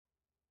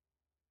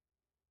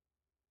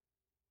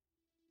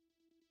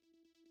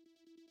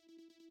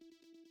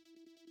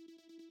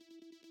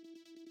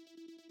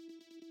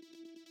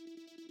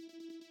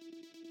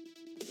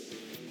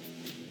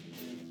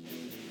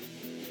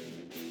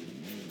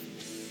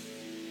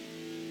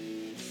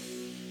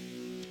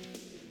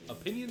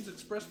Opinions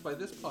expressed by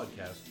this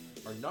podcast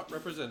are not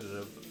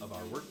representative of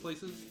our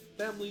workplaces,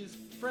 families,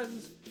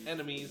 friends,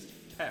 enemies,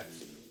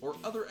 pets, or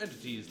other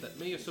entities that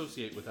may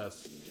associate with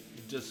us,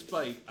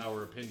 despite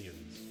our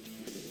opinions.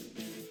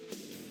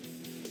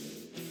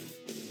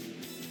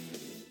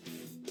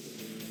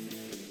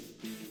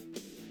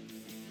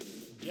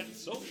 Get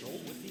social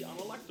with the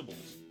Unelectables.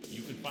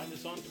 You can find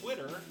us on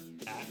Twitter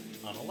at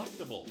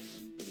Unelectables.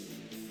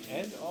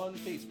 And on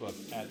Facebook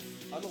at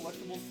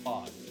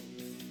UnelectablePod.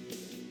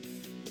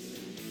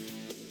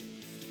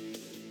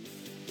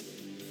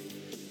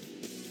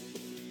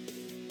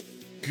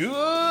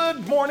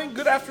 Good morning,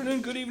 good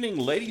afternoon, good evening,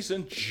 ladies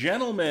and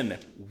gentlemen.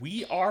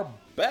 We are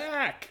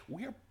back.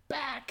 We are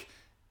back.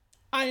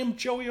 I am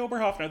Joey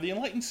Oberhoffner, the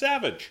Enlightened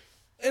Savage.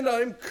 And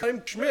I'm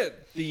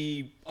Schmidt,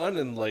 the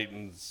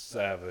unenlightened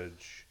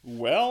savage.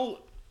 Well,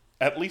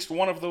 at least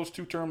one of those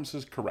two terms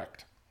is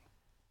correct.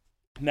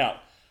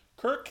 Now,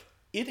 Kirk,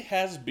 it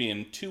has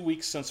been 2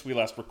 weeks since we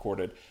last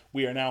recorded.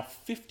 We are now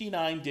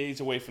 59 days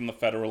away from the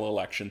federal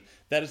election.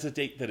 That is a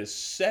date that is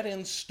set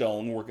in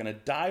stone. We're going to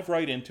dive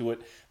right into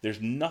it.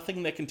 There's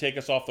nothing that can take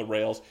us off the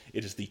rails.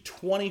 It is the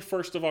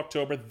 21st of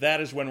October.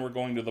 That is when we're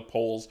going to the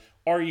polls.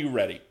 Are you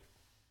ready?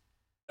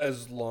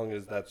 As long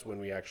as that's when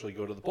we actually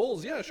go to the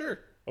polls, yeah,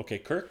 sure. Okay,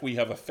 Kirk, we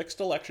have a fixed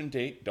election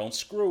date. Don't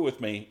screw with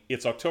me.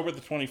 It's October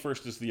the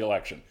 21st is the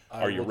election.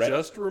 Are you ready? I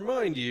will just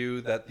remind you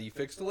that the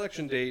fixed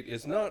election date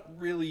is not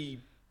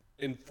really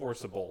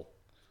enforceable.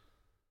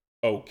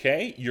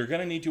 Okay, you're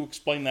going to need to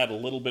explain that a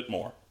little bit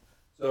more.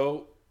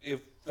 So,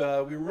 if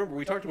we remember,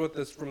 we talked about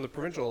this from the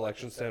provincial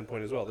election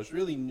standpoint as well. There's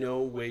really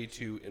no way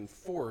to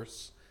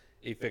enforce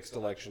a fixed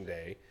election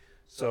day.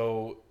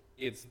 So,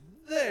 it's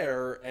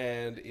there,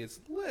 and it's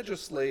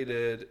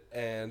legislated,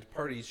 and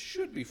parties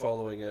should be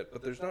following it,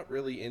 but there's not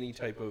really any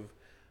type of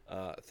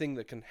thing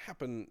that can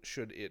happen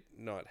should it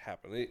not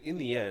happen. In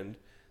the end,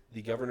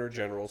 the Governor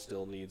General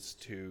still needs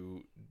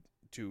to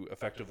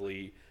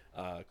effectively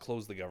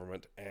close the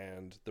government,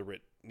 and the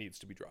writ needs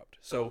to be dropped.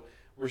 So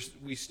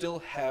we still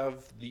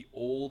have the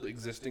old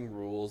existing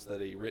rules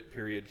that a writ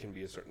period can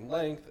be a certain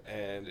length,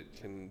 and it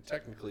can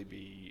technically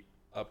be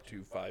up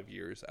to 5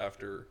 years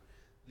after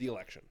the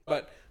election.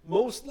 But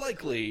most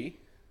likely,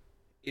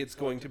 it's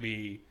going to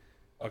be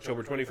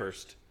October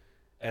 21st,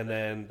 and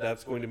then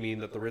that's going to mean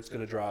that the writ's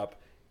going to drop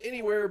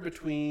anywhere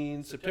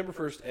between September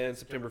 1st and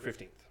September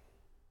 15th.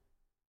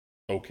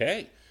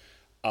 Okay.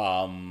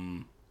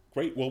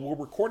 Great. Well, we're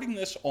recording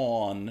this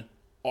on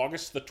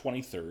August the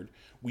 23rd.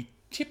 We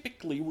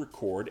typically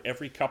record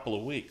every couple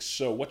of weeks.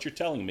 So what you're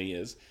telling me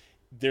is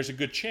there's a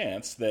good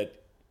chance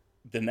that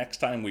the next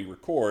time we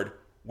record,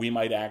 we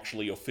might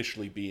actually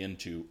officially be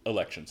into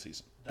election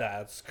season.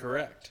 That's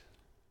correct.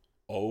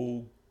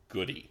 Oh,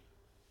 goody.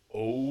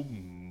 Oh,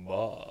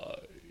 my.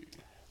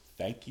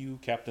 Thank you,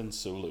 Captain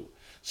Sulu.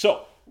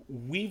 So,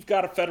 we've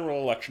got a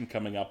federal election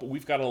coming up.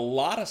 We've got a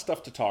lot of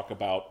stuff to talk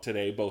about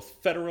today,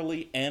 both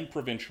federally and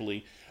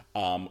provincially.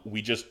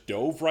 We just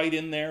dove right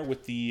in there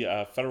with the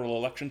federal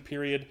election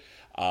period.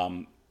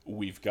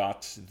 We've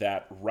got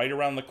that right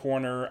around the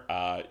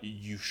corner.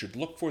 You should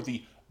look for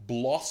the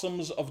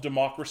blossoms of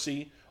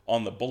democracy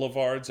on the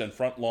boulevards and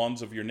front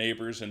lawns of your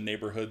neighbors and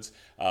neighborhoods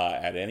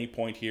at any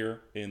point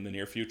here in the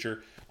near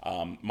future.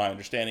 My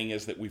understanding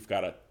is that we've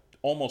got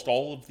almost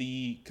all of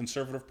the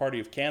Conservative Party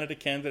of Canada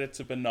candidates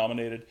have been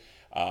nominated.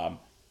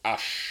 A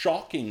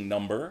shocking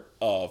number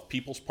of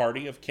People's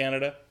Party of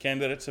Canada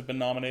candidates have been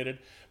nominated.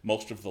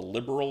 Most of the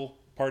Liberal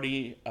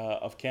Party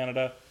of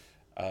Canada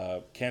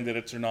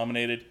candidates are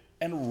nominated.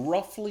 And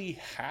roughly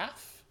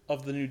half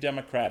of the New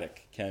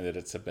Democratic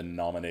candidates have been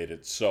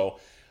nominated. So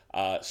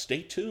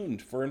stay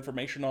tuned for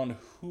information on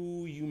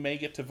who you may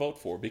get to vote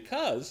for.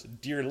 Because,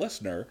 dear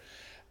listener,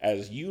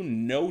 as you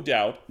no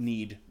doubt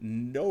need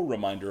no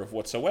reminder of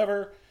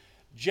whatsoever,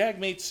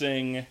 Jagmeet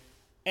Singh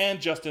and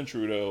Justin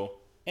Trudeau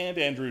and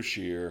Andrew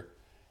Scheer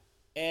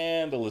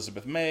and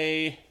Elizabeth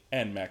May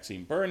and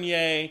Maxime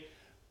Bernier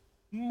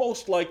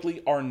most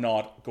likely are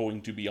not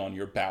going to be on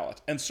your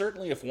ballot. And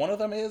certainly if one of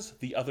them is,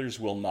 the others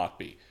will not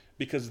be.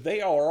 Because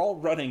they are all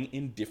running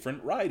in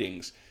different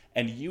ridings.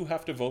 And you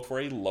have to vote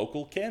for a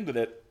local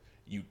candidate.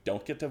 You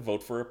don't get to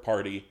vote for a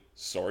party.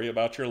 Sorry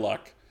about your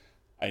luck.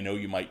 I know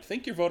you might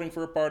think you're voting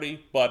for a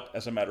party, but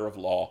as a matter of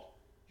law,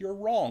 you're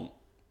wrong.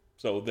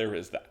 So there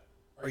is that.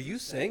 Are you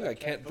saying I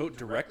can't vote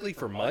directly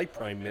for my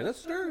prime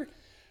minister?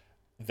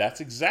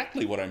 That's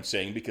exactly what I'm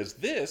saying, because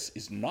this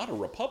is not a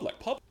republic.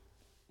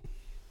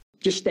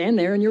 Just stand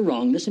there in your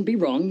wrongness and be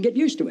wrong and get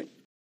used to it.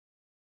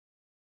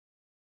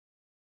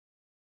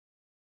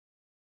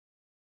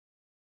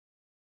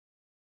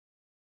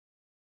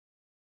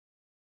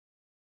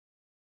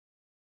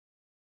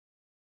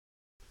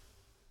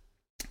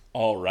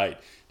 All right,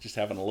 just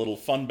having a little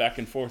fun back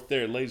and forth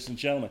there, ladies and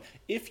gentlemen.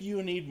 If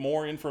you need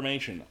more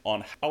information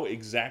on how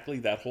exactly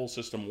that whole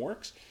system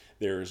works,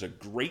 There's a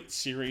great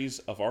series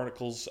of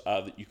articles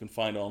that you can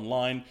find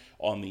online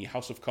on the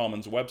House of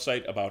Commons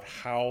website about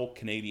how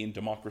Canadian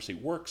democracy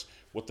works,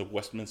 what the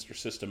Westminster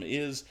system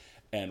is,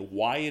 and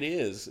why it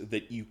is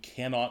that you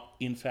cannot,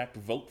 in fact,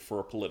 vote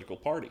for a political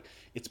party.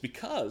 It's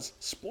because,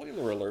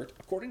 spoiler alert,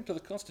 according to the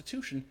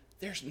Constitution,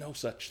 there's no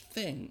such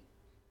thing.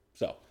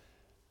 So,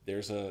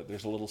 there's a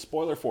little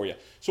spoiler for you.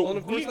 So, well, and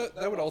of course,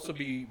 that would also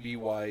be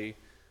why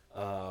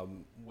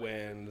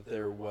when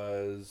there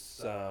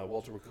was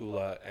Walter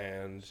Wakula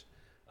and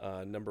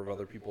a number of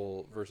other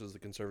people versus the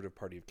Conservative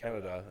Party of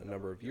Canada a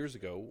number of years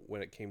ago,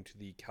 when it came to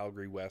the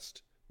Calgary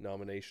West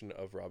nomination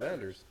of Rob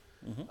Anders,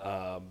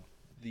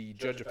 the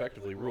judge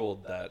effectively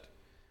ruled that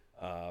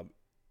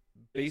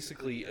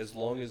basically, as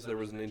long as there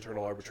was an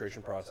internal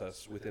arbitration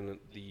process within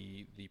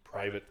the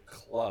private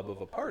club of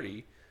a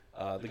party,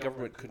 the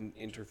government couldn't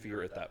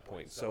interfere at that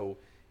point. So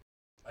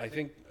I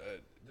think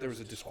there was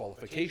a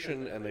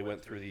disqualification, and they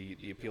went through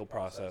the appeal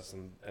process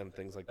and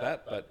things like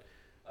that, but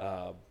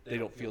they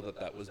don't feel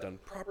that was done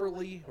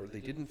properly, or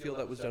they didn't feel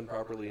that was done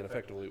properly, and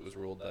effectively it was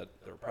ruled that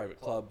they're private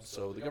clubs,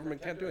 so the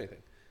government can't do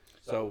anything.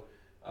 So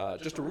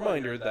just a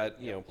reminder that,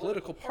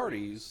 political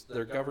parties,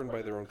 they're governed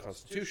by their own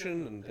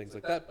constitution and things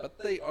like that, but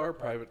they are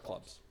private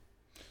clubs.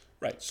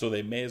 Right, so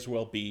they may as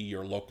well be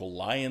your local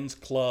Lions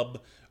club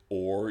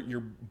or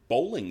your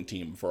bowling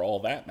team, for all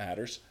that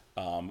matters.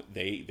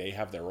 They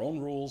have their own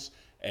rules,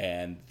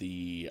 and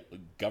the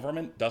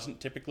government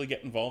doesn't typically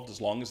get involved as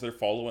long as they're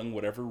following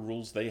whatever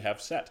rules they have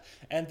set.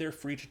 And they're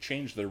free to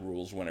change their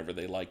rules whenever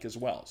they like as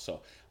well.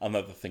 So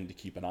another thing to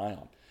keep an eye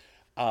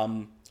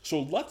on.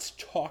 So let's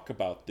talk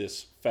about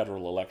this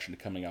federal election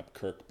coming up,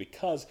 Kirk,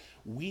 because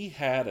we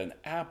had an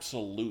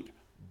absolute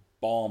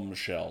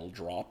bombshell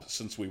drop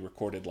since we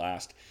recorded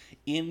last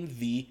in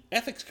the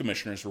Ethics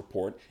Commissioner's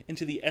report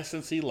into the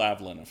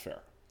SNC-Lavalin affair.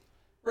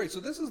 Right,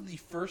 so this is the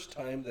first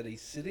time that a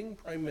sitting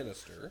prime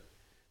minister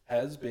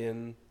has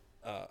been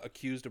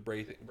accused of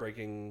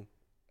breaking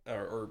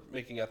or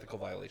making ethical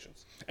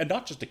violations. And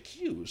not just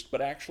accused,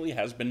 but actually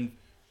has been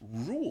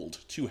ruled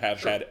to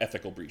have had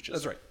ethical breaches.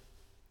 That's right.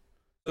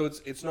 So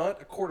it's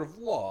not a court of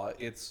law,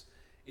 it's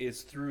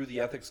through the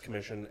Ethics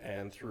Commission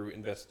and through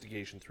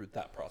investigation through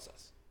that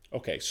process.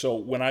 Okay, so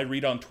when I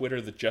read on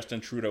Twitter that Justin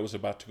Trudeau is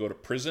about to go to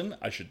prison,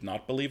 I should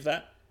not believe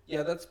that?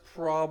 Yeah, that's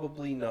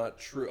probably not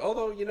true.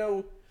 Although, you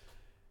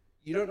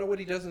don't know what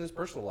he does in his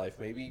personal life.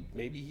 Maybe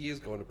he is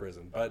going to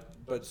prison,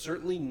 but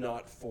certainly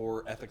not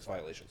for ethics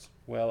violations.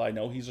 Well, I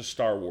know he's a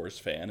Star Wars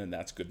fan, and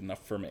that's good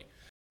enough for me.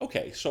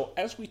 Okay, so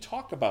as we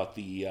talk about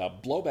the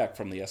blowback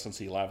from the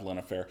SNC-Lavalin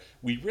affair,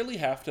 we really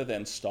have to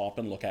then stop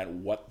and look at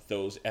what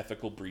those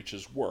ethical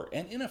breaches were.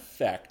 And in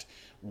effect,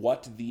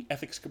 what the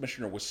Ethics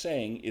Commissioner was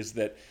saying is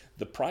that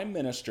the Prime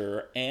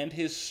Minister and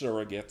his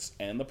surrogates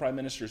and the Prime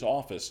Minister's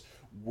office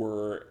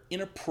were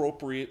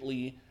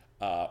inappropriately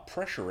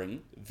pressuring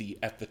the,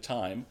 at the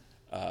time,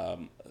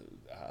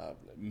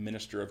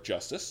 Minister of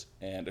Justice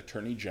and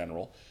Attorney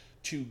General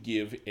to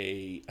give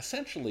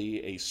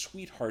essentially a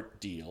sweetheart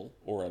deal,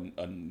 or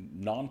a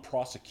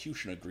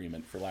non-prosecution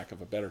agreement, for lack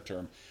of a better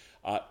term,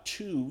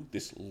 to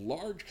this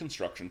large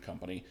construction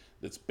company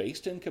that's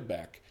based in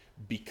Quebec,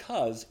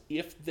 because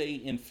if they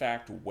in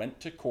fact went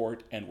to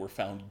court and were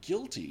found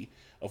guilty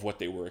of what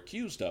they were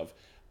accused of,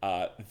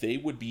 they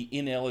would be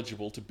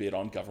ineligible to bid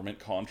on government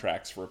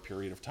contracts for a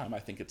period of time. I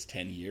think it's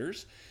 10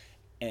 years.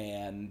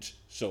 And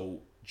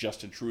so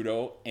Justin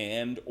Trudeau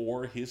and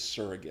or his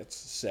surrogates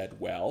said,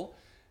 well,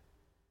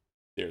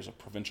 there's a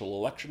provincial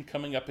election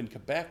coming up in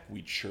Quebec.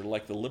 We'd sure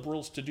like the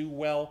Liberals to do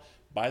well.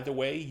 By the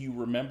way, you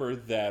remember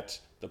that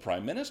the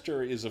Prime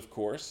Minister is, of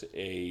course,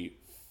 a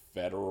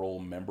federal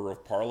member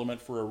of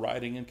Parliament for a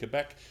riding in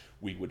Quebec.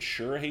 We would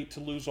sure hate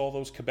to lose all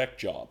those Quebec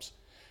jobs.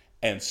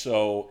 And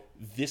so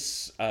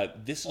this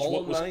is all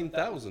what was... All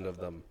 9,000 of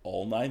them.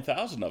 All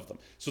 9,000 of them.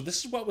 So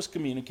this is what was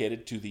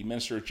communicated to the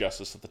Minister of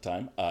Justice at the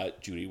time,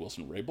 Judy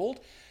Wilson-Raybould.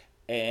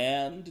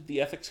 And the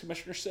Ethics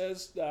Commissioner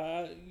says,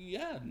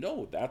 yeah,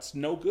 no, that's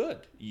no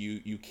good.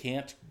 You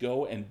can't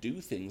go and do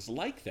things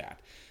like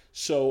that.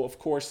 So, of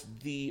course,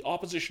 the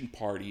opposition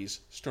parties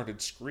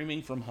started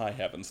screaming from high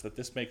heavens that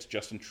this makes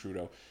Justin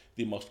Trudeau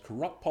the most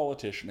corrupt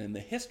politician in the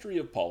history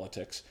of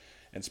politics.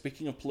 And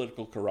speaking of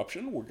political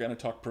corruption, we're going to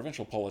talk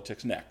provincial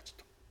politics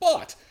next.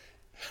 But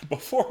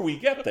before we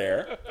get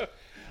there...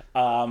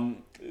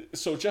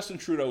 So Justin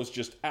Trudeau is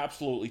just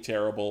absolutely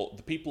terrible.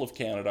 The people of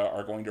Canada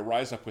are going to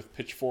rise up with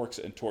pitchforks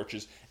and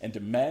torches and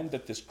demand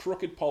that this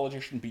crooked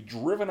politician be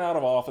driven out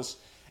of office.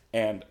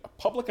 And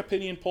public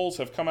opinion polls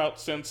have come out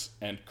since,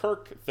 and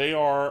Kirk, they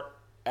are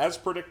as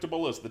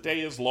predictable as the day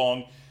is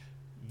long.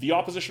 The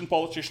opposition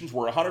politicians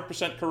were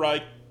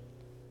 100%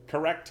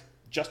 correct.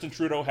 Justin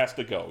Trudeau has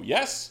to go.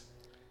 Yes?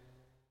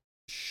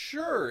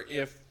 Sure,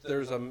 if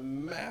there's a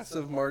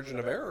massive margin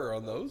of error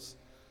on those.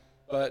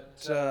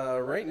 But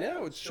right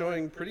now, it's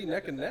showing pretty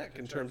neck and neck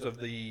in terms of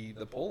the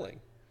polling.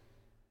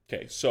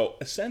 Okay, so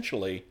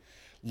essentially,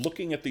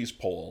 looking at these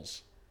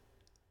polls,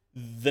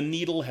 the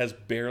needle has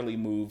barely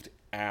moved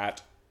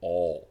at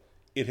all.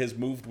 It has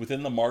moved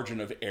within the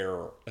margin of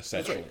error,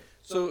 essentially.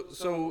 That's right.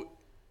 So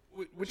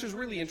which is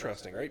really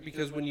interesting, right?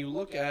 Because when you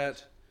look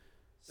at,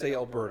 say,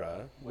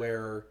 Alberta,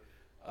 where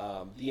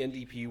the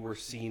NDP were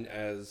seen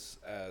as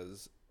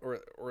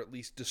or at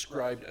least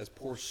described as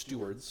poor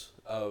stewards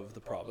of the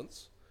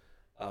province,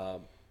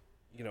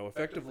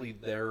 effectively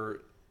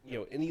they're,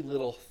 any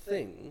little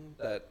thing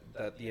that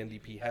the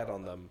NDP had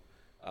on them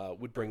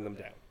would bring them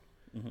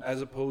down,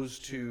 as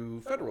opposed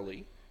to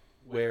federally,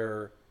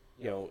 where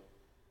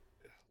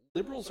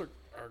liberals are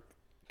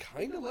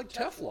kind of like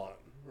Teflon,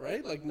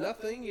 right? Like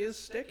nothing is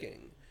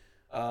sticking,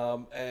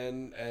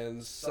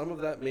 and some of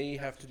that may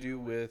have to do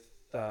with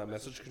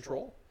message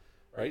control,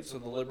 right? So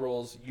the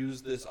Liberals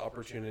use this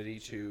opportunity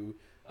to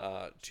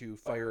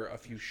fire a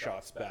few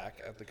shots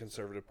back at the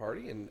Conservative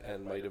Party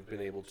and might have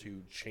been able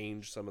to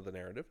change some of the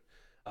narrative.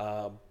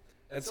 And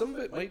some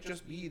of it might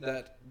just be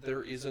that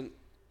there isn't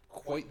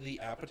quite the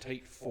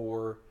appetite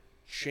for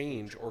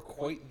change or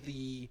quite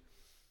the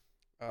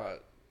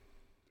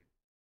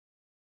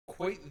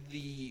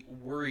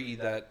worry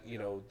that,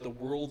 the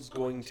world's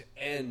going to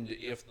end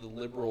if the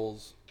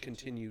Liberals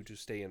continue to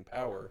stay in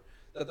power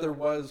that there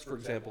was, for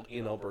example,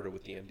 in Alberta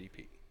with the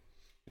NDP.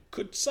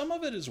 Could some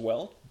of it as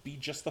well be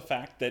just the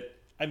fact that,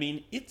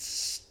 it's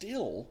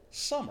still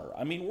summer?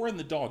 We're in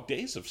the dog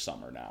days of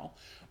summer now,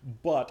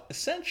 but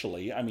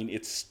essentially,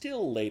 it's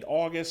still late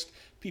August.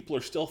 People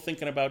are still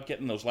thinking about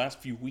getting those last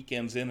few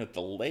weekends in at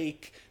the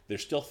lake. They're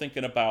still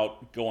thinking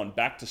about going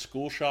back to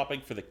school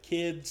shopping for the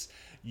kids.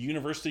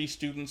 University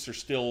students are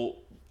still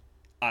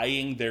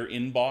eyeing their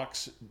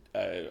inbox,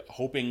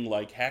 hoping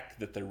like heck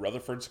that the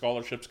Rutherford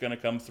Scholarship's going to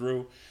come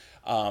through.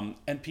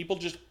 And people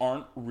just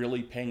aren't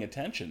really paying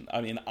attention.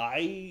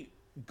 I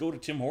go to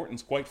Tim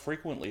Hortons quite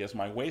frequently, as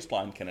my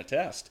waistline can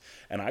attest.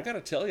 And I got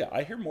to tell you,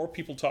 I hear more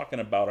people talking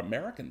about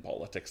American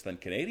politics than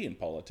Canadian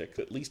politics,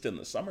 at least in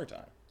the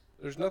summertime.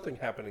 There's nothing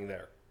happening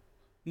there.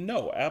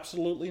 No,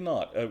 absolutely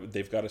not.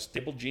 They've got a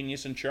stable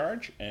genius in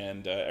charge,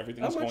 and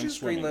everything's going swimming. How much is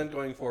Greenland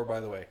going for, by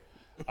the way?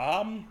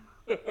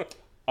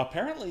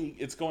 Apparently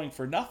it's going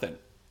for nothing.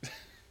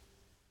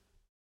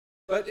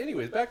 But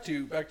anyways, back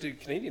to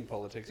Canadian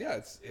politics. Yeah,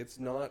 it's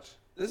not.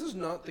 This is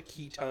not the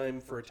key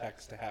time for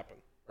attacks to happen,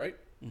 right?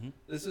 Mm-hmm.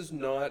 This is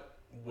not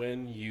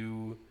when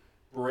you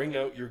bring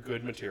out your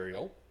good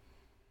material.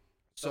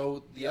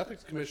 So the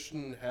Ethics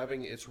Commission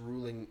having its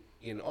ruling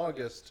in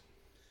August,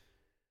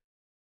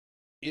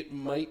 it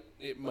might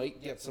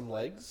get some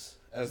legs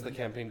as the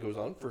campaign goes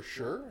on, for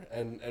sure.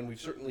 And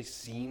we've certainly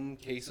seen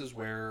cases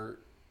where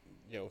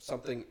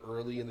something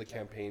early in the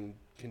campaign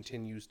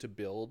continues to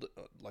build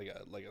like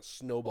a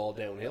snowball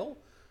downhill,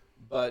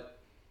 but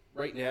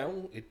right now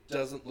it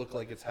doesn't look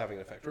like it's having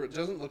an effect, or it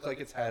doesn't look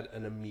like it's had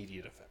an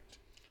immediate effect.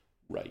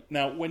 Right.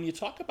 Now, when you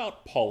talk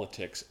about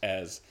politics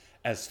as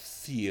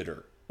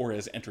theater or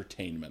as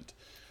entertainment,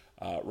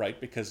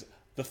 right, because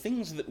the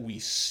things that we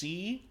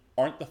see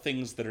aren't the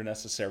things that are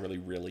necessarily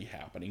really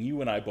happening.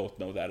 You and I both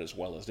know that as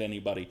well as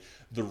anybody.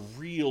 The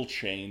real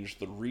change,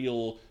 the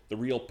real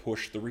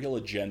push, the real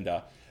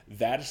agenda,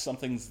 that is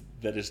something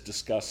that is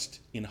discussed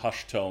in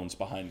hushed tones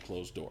behind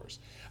closed doors.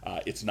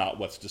 It's not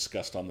what's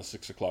discussed on the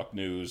 6 o'clock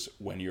news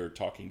when you're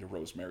talking to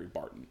Rosemary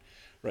Barton,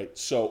 right?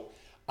 So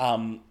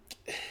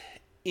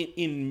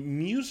in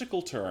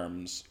musical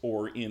terms,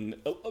 or in,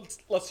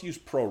 let's use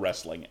pro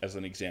wrestling as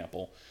an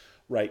example,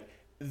 right?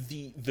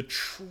 The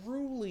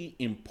truly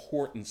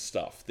important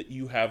stuff that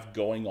you have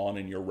going on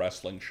in your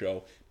wrestling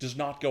show does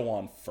not go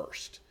on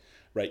first,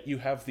 right? You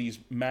have these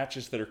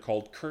matches that are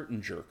called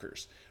curtain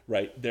jerkers,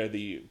 right? They're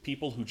the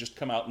people who just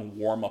come out and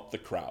warm up the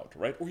crowd,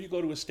 right? Or you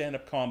go to a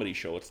stand-up comedy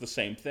show, it's the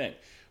same thing,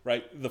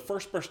 right? The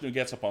first person who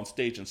gets up on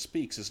stage and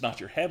speaks is not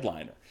your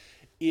headliner.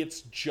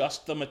 It's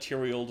just the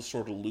material to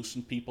sort of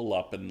loosen people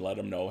up and let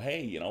them know,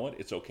 hey, you know what?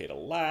 It's okay to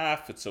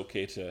laugh. It's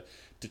okay to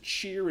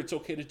cheer. It's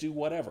okay to do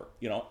whatever,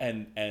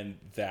 and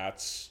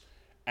that's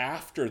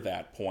after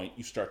that point,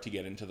 you start to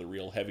get into the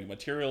real heavy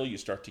material. You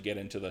start to get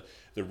into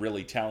the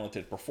really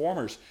talented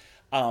performers.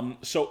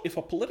 So if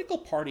a political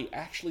party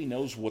actually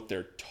knows what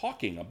they're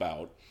talking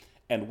about,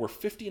 and we're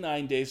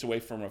 59 days away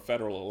from a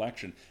federal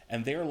election,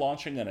 and they're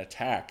launching an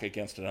attack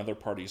against another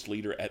party's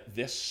leader at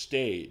this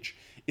stage,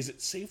 is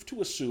it safe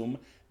to assume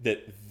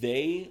that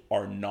they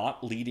are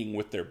not leading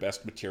with their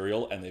best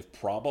material, and they've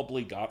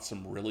probably got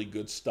some really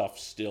good stuff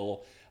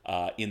still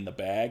in the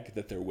bag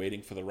that they're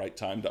waiting for the right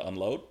time to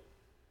unload?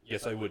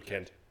 Yes, I would,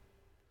 Kent.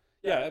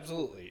 Yeah,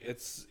 absolutely.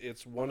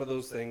 It's one of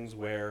those things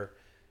where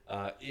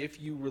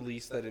if you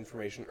release that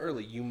information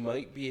early, you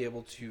might be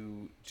able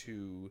to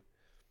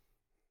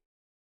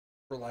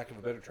for lack of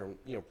a better term,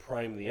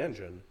 prime the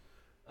engine.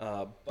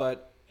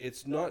 But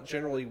it's not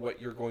generally what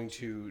you're going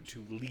to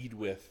lead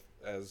with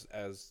as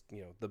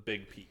the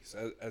big piece,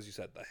 as you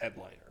said, the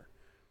headliner,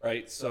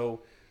 right?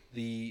 So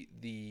the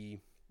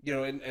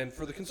and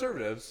for the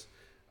Conservatives,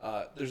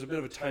 there's a bit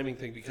of a timing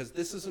thing because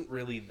this isn't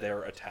really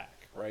their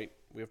attack, right?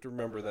 We have to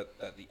remember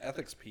that the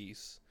ethics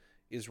piece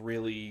is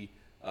really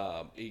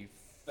a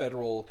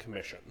federal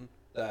commission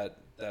that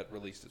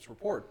released its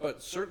report,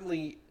 but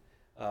certainly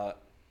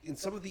in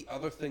some of the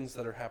other things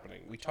that are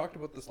happening. We talked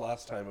about this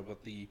last time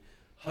about the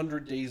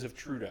 100 Days of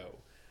Trudeau.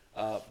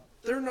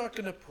 they're not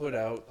going to put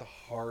out the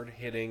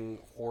hard-hitting,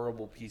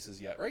 horrible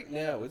pieces yet. Right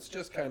now, it's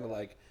just kind of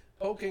like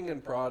poking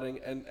and prodding,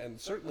 and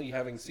certainly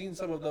having seen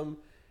some of them,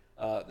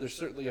 there's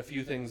certainly a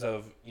few things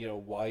of,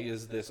 why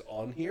is this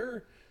on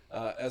here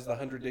as the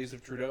 100 Days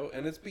of Trudeau?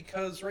 And it's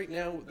because right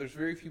now, there's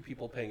very few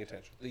people paying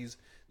attention. These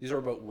are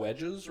about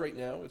wedges right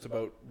now. It's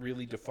about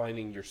really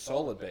defining your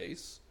solid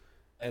base,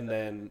 and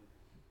then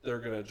they're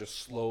going to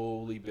just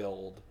slowly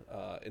build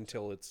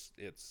until it's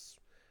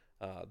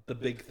the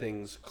big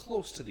things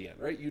close to the end,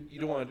 right? You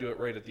don't want to do it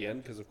right at the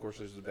end because, of course,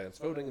 there's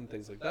advanced voting and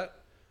things like that.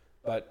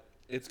 But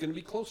it's going to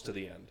be close to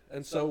the end.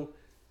 And so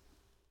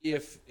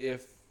if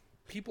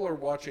people are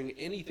watching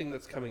anything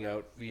that's coming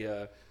out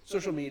via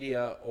social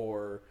media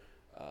or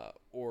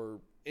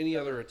any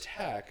other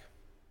attack,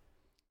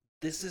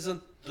 this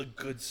isn't the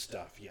good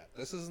stuff yet.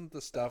 This isn't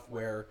the stuff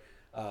where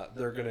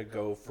they're going to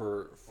go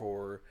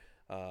for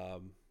the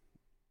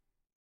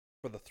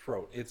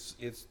throat. It's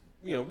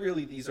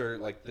really these are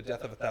like the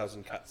death of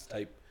 1,000 cuts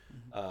type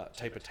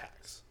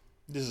attacks.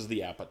 This is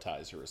the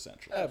appetizer,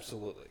 essentially.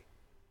 Absolutely.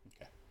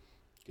 Okay,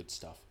 good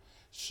stuff.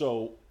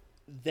 So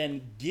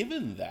then,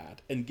 given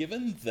that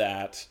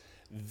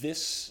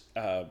this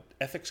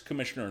ethics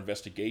commissioner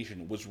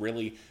investigation was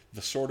really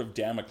the sword of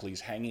Damocles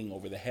hanging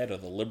over the head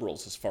of the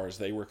Liberals as far as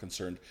they were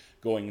concerned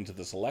going into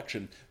this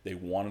election, they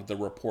wanted the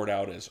report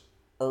out as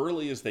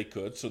early as they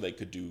could so they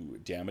could do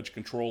damage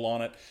control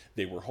on it.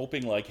 They were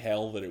hoping like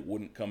hell that it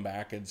wouldn't come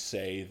back and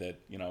say that,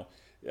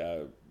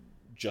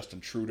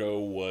 Justin Trudeau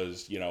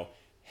was,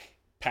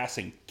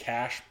 passing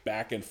cash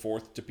back and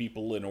forth to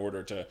people in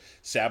order to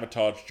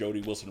sabotage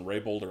Jody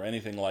Wilson-Raybould or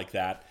anything like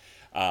that.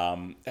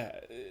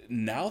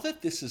 Now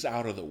that this is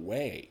out of the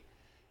way,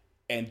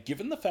 and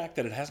given the fact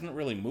that it hasn't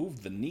really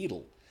moved the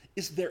needle,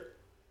 is there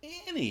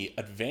any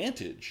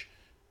advantage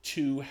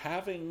to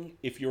having,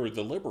 if you're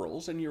the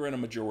Liberals and you're in a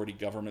majority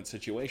government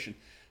situation,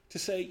 to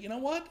say, you know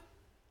what,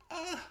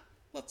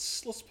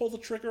 let's pull the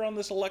trigger on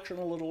this election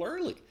a little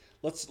early.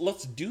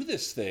 Let's do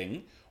this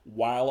thing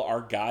while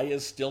our guy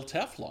is still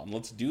Teflon.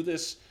 Let's do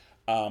this,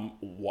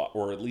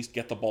 or at least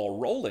get the ball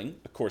rolling.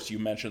 Of course, you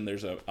mentioned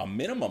there's a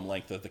minimum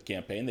length of the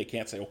campaign. They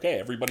can't say, okay,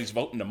 everybody's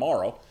voting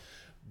tomorrow.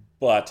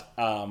 But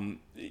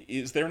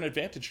is there an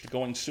advantage to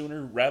going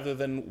sooner rather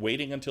than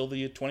waiting until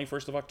the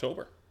 21st of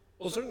October?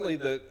 Well, certainly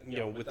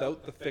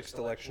without the fixed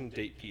election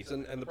date piece,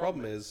 and the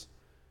problem is,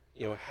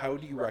 how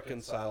do you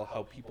reconcile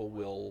how people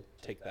will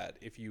take that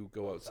if you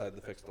go outside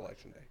the fixed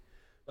election day?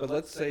 But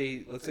let's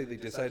say they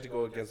decide to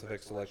go against the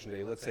fixed election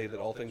day. Let's say that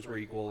all things were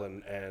equal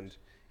and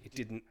it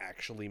didn't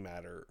actually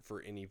matter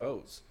for any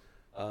votes.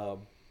 That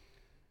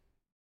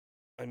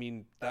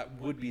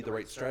would be the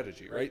right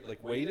strategy, right?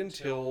 Like, wait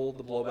until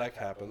the blowback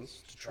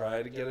happens to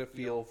try to get a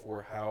feel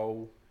for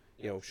how,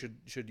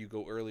 should you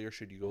go earlier,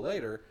 should you go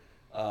later?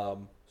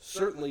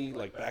 Certainly,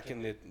 like back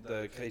in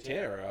the Chrétien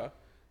era,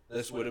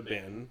 this would have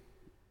been,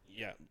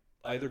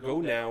 either go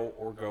now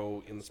or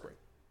go in the spring,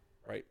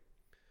 right?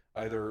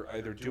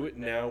 Either do it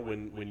now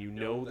when you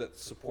know that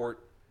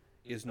support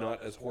is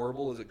not as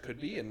horrible as it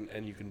could be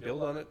and you can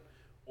build on it,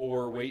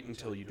 or wait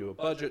until you do a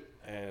budget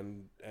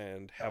and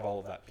have all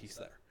of that piece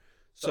there.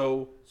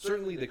 So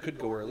certainly they could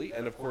go early,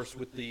 and of course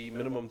with the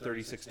minimum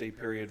 36-day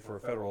period for a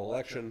federal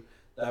election,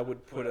 that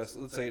would put us,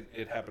 let's say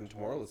it happened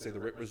tomorrow, let's say the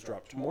writ was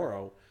dropped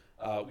tomorrow,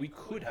 we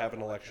could have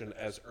an election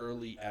as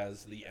early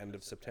as the end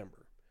of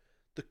September.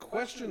 The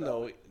question,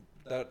 though,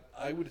 that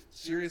I would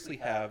seriously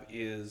have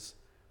is,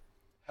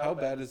 how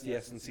bad is the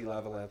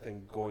SNC-Lavalin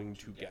thing going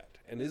to get?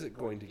 And is it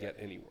going to get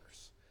any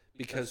worse?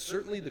 Because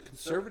certainly the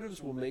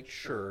Conservatives will make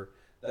sure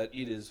that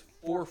it is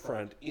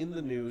forefront in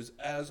the news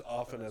as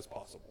often as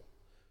possible.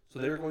 So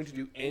they're going to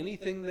do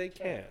anything they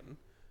can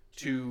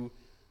to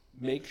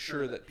make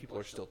sure that people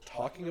are still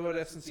talking about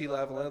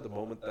SNC-Lavalin the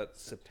moment that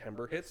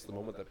September hits, the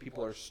moment that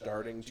people are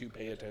starting to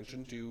pay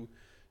attention to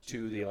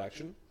the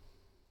election.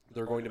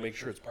 They're going to make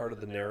sure it's part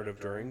of the narrative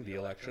during the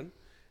election.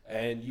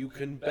 And you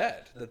can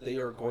bet that they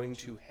are going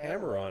to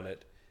hammer on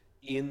it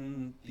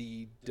in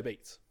the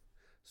debates.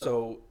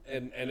 So,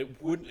 and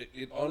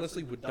it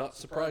honestly would not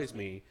surprise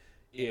me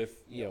if,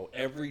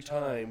 every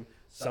time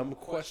some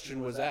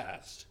question was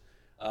asked,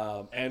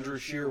 Andrew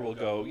Scheer will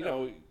go,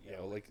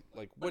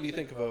 like, what do you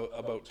think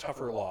about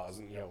tougher laws?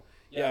 And,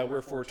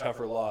 we're for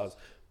tougher laws.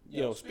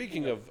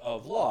 Speaking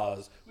of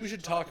laws, we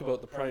should talk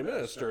about the Prime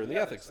Minister and the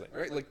ethics thing,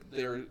 right? Like,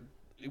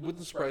 it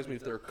wouldn't surprise me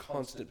if there are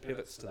constant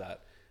pivots to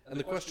that. And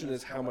the question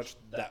is how much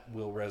that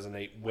will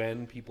resonate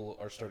when people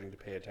are starting to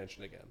pay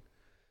attention again.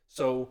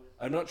 So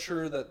I'm not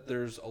sure that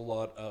there's a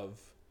lot of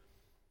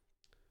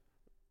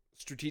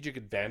strategic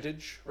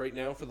advantage right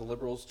now for the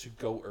Liberals to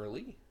go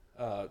early,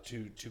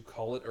 to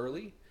call it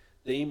early.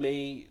 They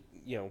may,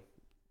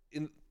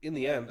 in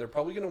the end, they're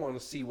probably going to want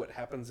to see what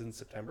happens in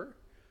September.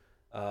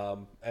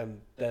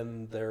 And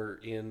then they're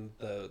in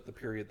the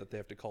period that they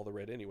have to call the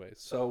writ anyways.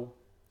 So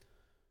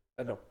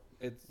I don't know.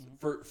 It's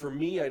for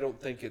me, I don't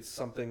think it's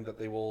something that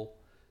they will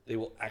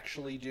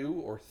actually do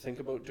or think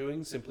about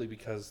doing, simply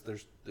because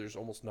there's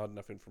almost not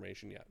enough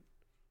information yet.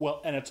 Well,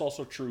 and it's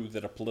also true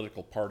that a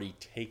political party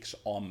takes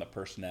on the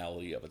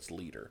personality of its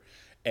leader.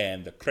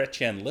 And the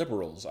Chrétien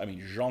liberals, I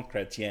mean, Jean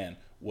Chrétien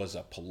was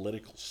a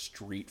political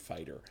street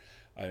fighter.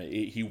 I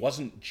mean, he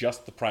wasn't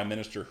just the prime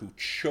minister who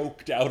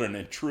choked out an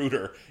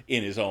intruder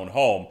in his own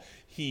home.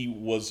 He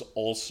was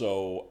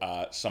also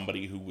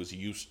somebody who was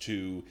used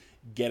to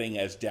getting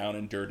as down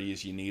and dirty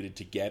as you needed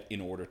to get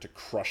in order to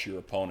crush your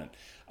opponent.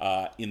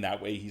 In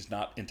that way, he's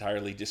not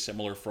entirely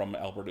dissimilar from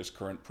Alberta's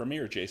current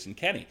premier, Jason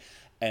Kenney.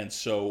 And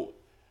so,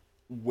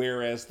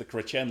 whereas the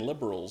Chrétien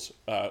liberals,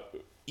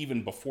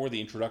 even before the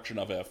introduction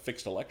of a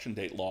fixed election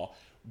date law,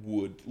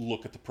 would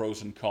look at the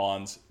pros and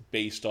cons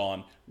based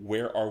on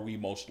where are we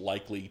most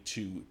likely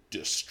to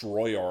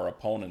destroy our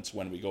opponents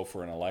when we go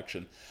for an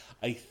election.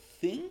 I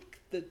think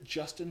that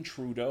Justin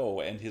Trudeau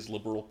and his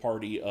Liberal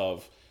Party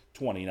of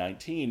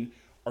 2019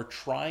 are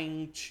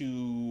trying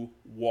to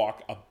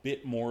walk a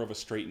bit more of a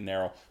straight and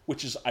narrow,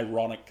 which is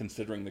ironic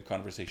considering the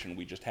conversation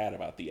we just had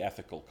about the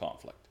ethical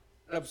conflict.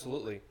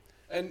 Absolutely.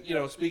 And,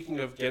 speaking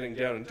of getting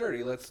down and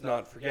dirty, let's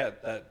not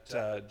forget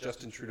that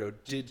Justin Trudeau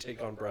did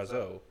take on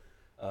Brazeau.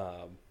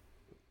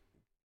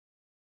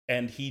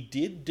 And he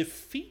did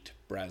defeat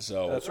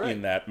Brazeau That's right.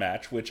 in that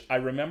match, which I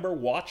remember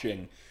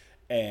watching,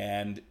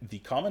 and the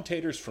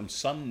commentators from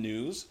Sun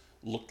News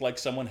looked like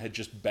someone had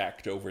just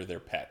backed over their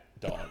pet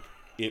dog.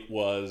 It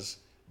was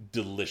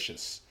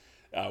delicious.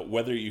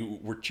 Whether you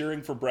were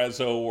cheering for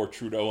Brazeau or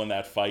Trudeau in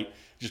that fight,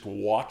 just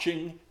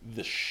watching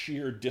the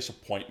sheer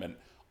disappointment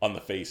on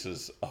the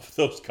faces of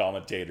those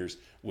commentators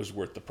was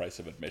worth the price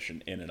of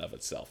admission in and of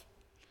itself.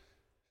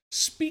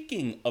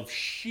 Speaking of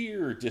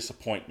sheer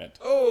disappointment.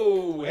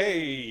 Oh,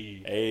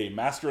 hey! Hey,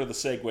 master of the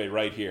segue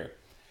right here.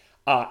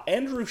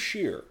 Andrew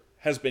Scheer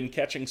has been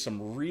catching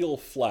some real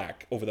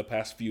flack over the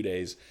past few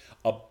days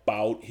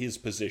about his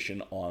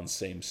position on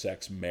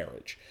same-sex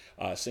marriage.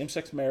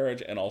 Same-sex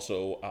marriage and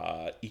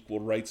also equal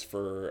rights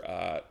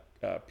for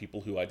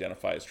people who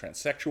identify as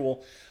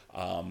transsexual.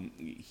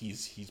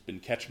 He's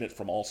been catching it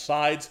from all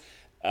sides.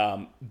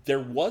 There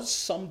was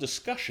some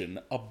discussion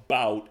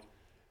about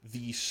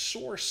the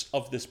source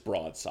of this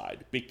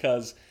broadside,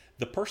 because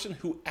the person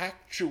who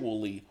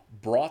actually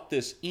brought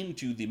this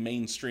into the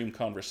mainstream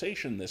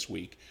conversation this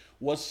week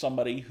was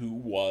somebody who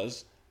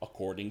was,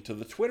 according to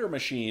the Twitter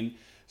machine,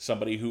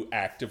 somebody who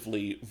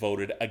actively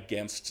voted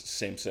against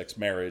same-sex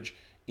marriage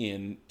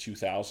in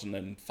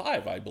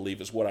 2005, I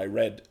believe is what I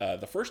read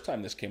the first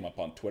time this came up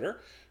on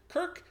Twitter.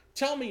 Kirk,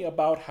 tell me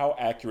about how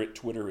accurate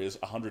Twitter is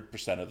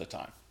 100% of the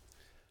time.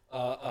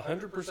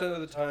 100% of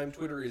the time,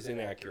 Twitter is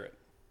inaccurate.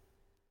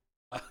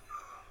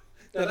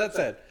 Now, that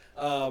said,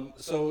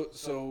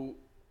 so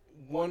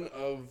one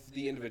of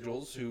the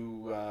individuals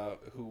who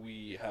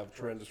we have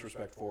tremendous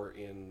respect for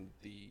in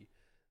the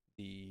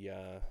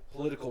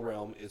political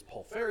realm is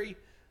Paul Ferry,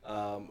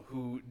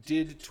 who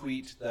did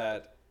tweet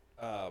that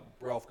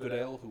Ralph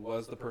Goodale, who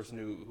was the person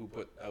who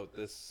put out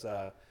this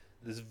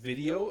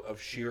video of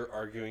Scheer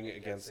arguing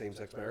against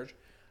same-sex marriage,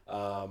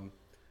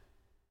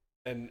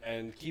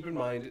 and keep in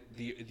mind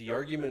the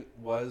argument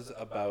was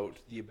about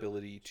the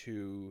ability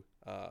to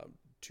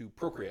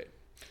procreate.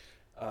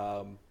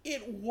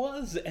 It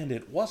was and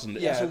it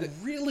wasn't. Yeah, it was a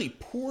really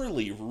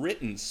poorly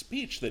written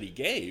speech that he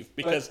gave,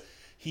 because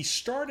he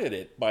started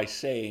it by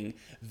saying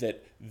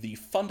that the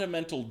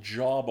fundamental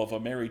job of a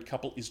married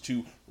couple is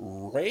to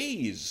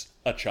raise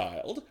a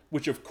child,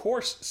 which of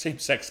course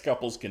same-sex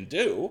couples can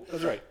do.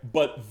 That's right.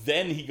 But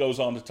then he goes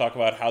on to talk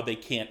about how they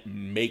can't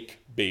make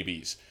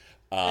babies.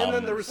 And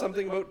then there was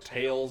something about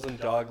tails and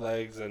dog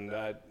legs, and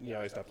I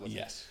stopped listening.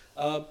 Yes.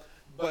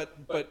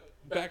 But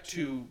back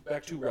to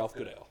Ralph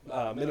Goodale,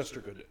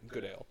 Minister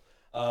Goodale.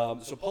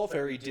 So Paul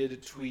Ferry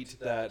did tweet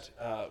that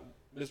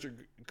Mr.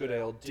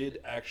 Goodale did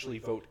actually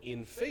vote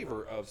in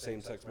favor of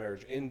same-sex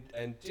marriage,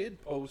 and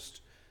did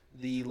post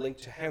the link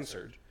to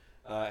Hansard.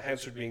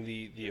 Hansard being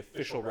the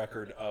official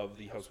record of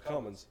the House of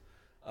Commons.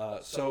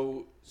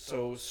 So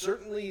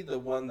certainly the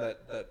one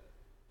that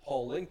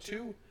Paul linked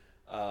to,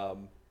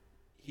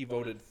 he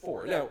voted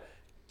for. Now,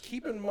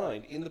 keep in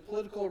mind, in the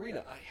political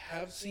arena, I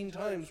have seen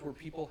times where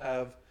people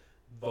have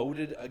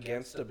voted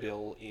against a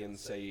bill in,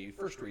 say,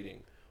 first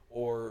reading,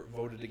 or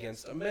voted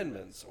against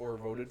amendments, or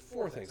voted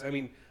for things. I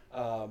mean,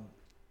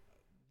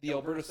 the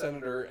Alberta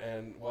senator,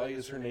 and why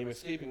is her name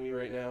escaping me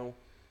right now?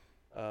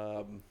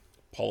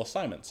 Paula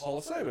Simons.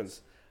 Paula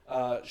Simons.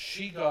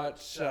 She got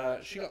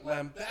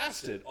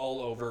lambasted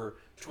all over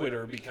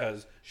Twitter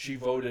because she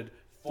voted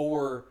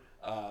for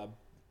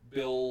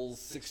Bill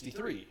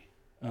 63,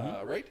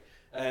 right?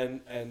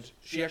 And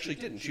she actually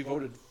didn't. She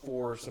voted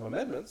for some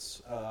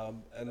amendments,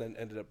 and then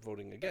ended up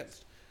voting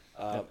against.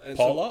 And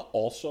Paula,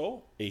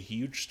 also a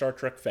huge Star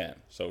Trek fan,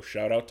 so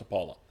shout out to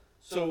Paula.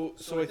 So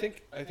I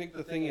think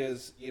the thing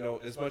is,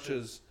 as much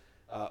as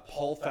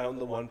Paul found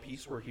the one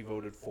piece where he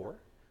voted for,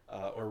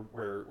 or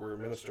where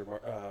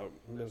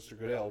Minister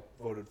Goodale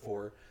voted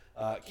for,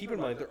 keep in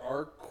mind there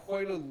are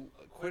quite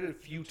a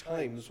few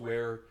times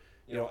where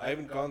I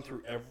haven't gone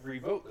through every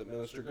vote that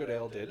Minister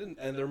Goodale did,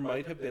 and there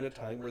might have been a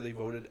time where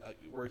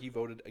he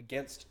voted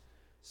against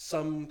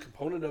some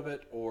component of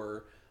it,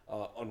 or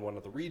on one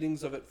of the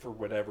readings of it for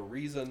whatever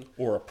reason,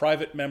 or a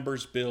private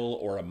member's bill,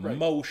 or a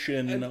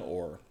motion, and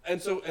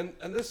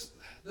this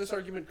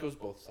argument goes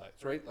both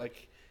sides, right?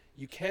 Like,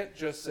 you can't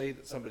just say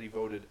that somebody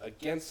voted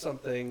against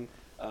something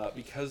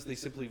because they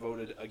simply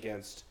voted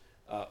against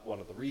one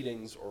of the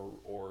readings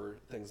or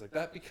things like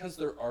that, because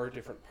there are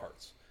different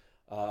parts.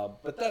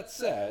 But that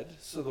said,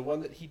 so the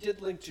one that he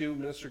did link to,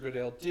 Minister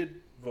Goodale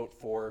did vote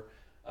for.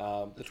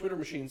 The Twitter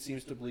machine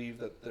seems to believe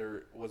that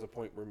there was a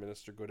point where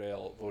Minister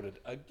Goodale voted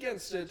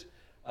against it.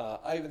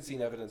 I haven't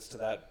seen evidence to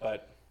that,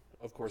 but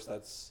of course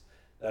that's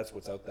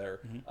what's out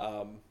there.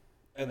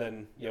 And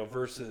then,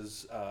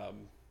 versus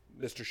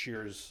Mr.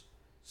 Scheer's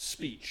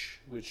speech,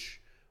 which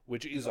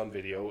is on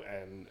video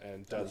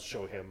and does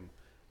show him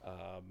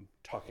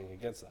talking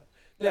against that.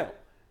 Now,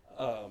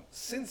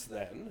 since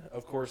then,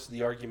 of course,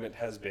 the argument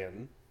has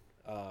been,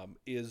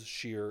 is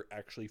Scheer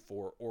actually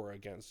for or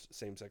against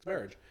same-sex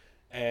marriage?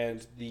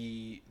 And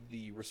the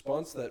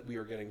response that we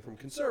are getting from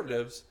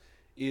Conservatives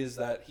is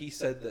that he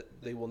said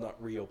that they will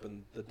not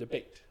reopen the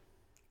debate.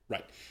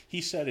 Right.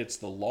 He said it's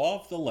the law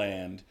of the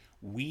land.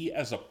 We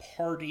as a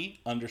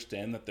party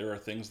understand that there are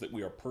things that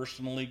we are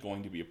personally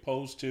going to be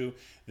opposed to,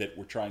 that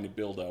we're trying to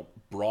build a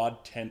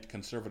broad tent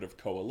conservative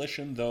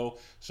coalition, though,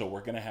 so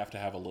we're going to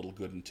have a little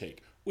give and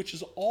take, which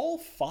is all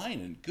fine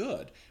and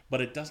good,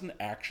 but it doesn't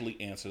actually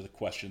answer the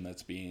question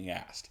that's being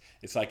asked.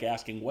 It's like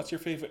asking, what's your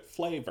favorite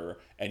flavor?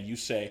 And you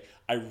say,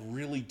 I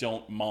really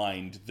don't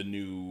mind the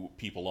new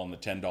people on the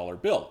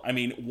 $10 bill. I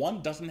mean,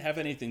 one doesn't have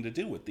anything to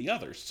do with the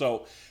other.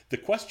 So the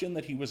question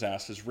that he was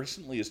asked as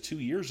recently as 2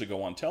 years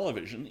ago on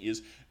television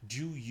is,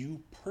 do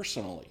you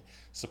personally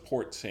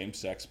support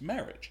same-sex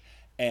marriage?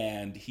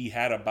 And he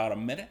had about a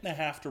minute and a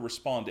half to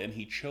respond, and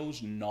he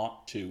chose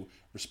not to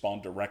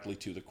respond directly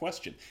to the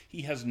question.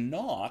 He has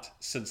not,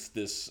 since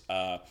this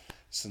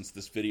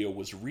video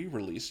was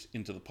re-released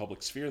into the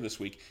public sphere this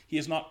week, he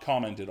has not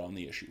commented on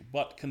the issue.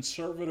 But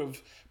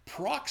conservative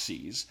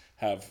proxies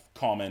have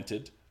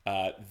commented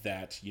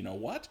that, you know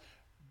what,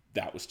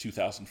 that was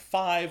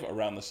 2005,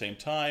 around the same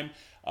time.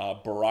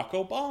 Barack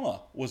Obama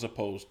was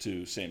opposed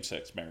to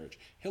same-sex marriage.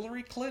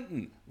 Hillary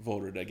Clinton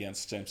voted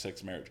against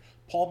same-sex marriage.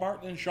 Paul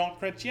Martin and Jean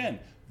Chrétien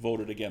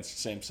voted against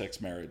same-sex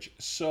marriage.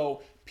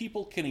 So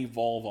people can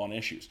evolve on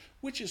issues,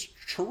 which is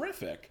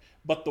terrific.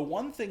 But the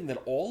one thing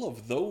that all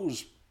of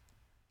those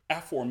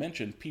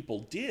aforementioned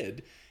people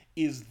did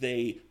is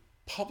they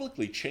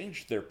publicly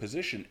changed their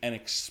position and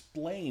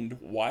explained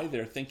why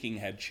their thinking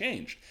had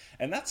changed.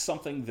 And that's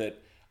something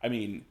that, I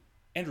mean,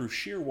 Andrew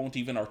Scheer won't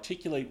even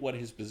articulate what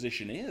his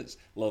position is,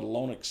 let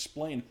alone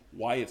explain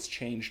why it's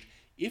changed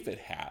if it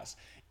has.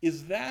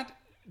 Is that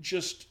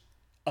just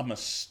a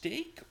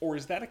mistake, or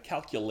is that a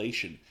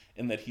calculation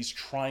in that he's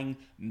trying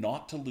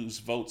not to lose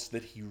votes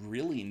that he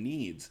really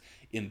needs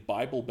in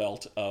Bible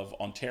Belt of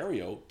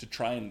Ontario to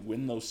try and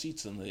win those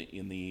seats in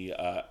the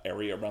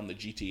area around the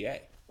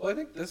GTA? Well, I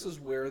think this is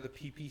where the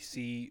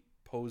PPC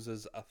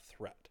poses a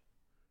threat,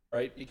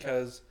 right?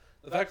 Because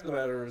the fact of the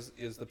matter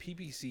is the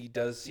PPC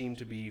does seem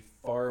to be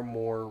far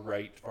more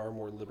right, far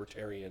more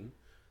libertarian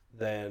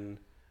than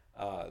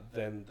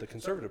the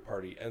Conservative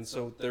Party, and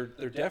so there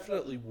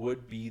definitely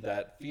would be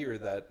that fear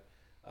that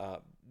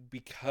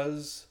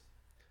because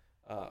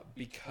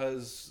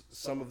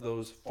some of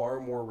those far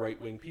more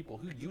right-wing people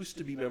who used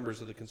to be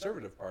members of the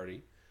Conservative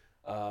Party,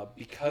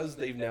 because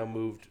they've now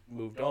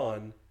moved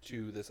on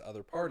to this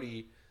other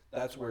party,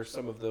 that's where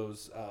some of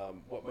those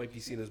what might be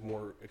seen as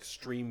more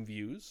extreme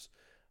views.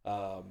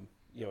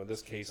 In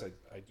this case,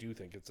 I do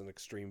think it's an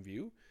extreme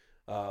view,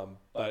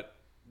 but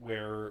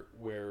where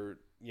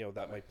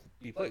that might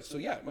be placed. So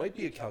yeah, it might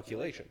be a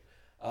calculation.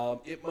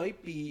 It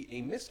might be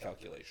a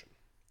miscalculation.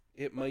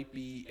 It might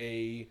be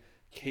a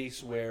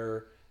case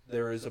where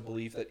there is a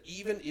belief that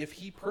even if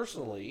he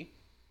personally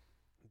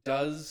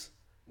does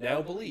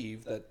now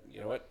believe that,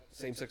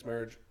 same-sex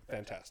marriage,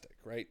 fantastic,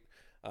 right?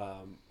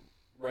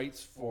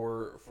 Rights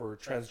for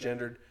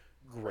transgendered,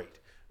 great.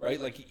 Right,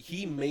 like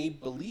he may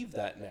believe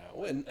that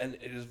now, and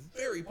it is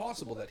very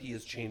possible that he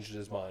has changed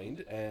his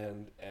mind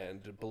and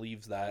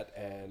believes that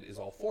and is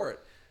all for it.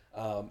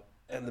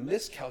 And the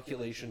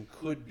miscalculation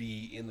could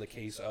be in the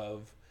case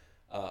of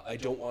I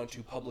don't want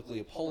to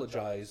publicly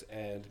apologize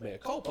and mea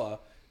culpa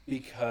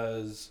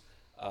because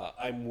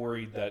I'm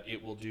worried that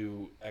it will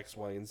do X,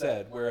 Y, and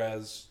Z.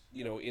 Whereas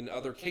in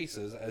other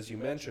cases, as you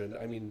mentioned,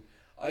 I mean,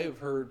 I have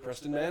heard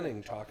Preston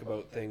Manning talk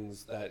about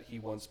things that he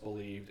once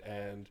believed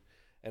and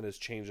has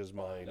changed his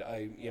mind.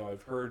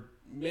 I've heard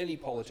many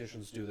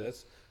politicians do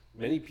this,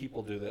 many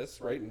people do this,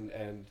 right?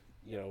 And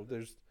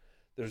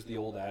there's the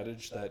old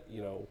adage that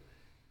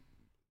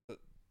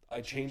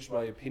I changed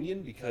my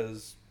opinion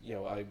because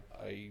I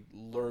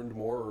learned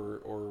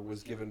more or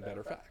was given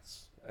better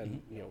facts,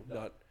 and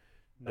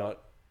not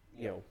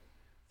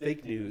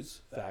fake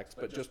news facts,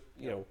 but just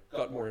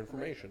got more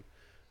information.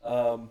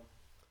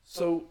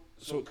 So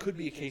it could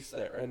be a case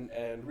there,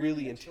 and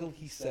really until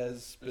he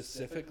says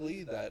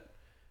specifically that.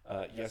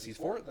 Yes, he's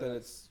for it, then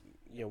it's,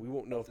 we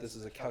won't know if this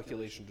is a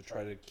calculation to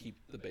try to keep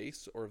the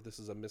base or if this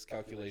is a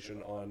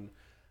miscalculation on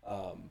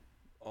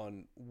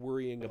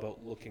worrying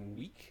about looking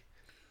weak.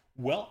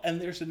 Well, and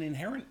there's an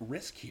inherent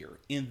risk here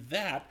in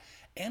that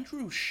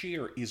Andrew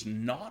Scheer is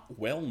not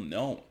well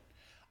known.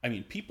 I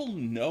mean, people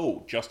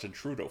know Justin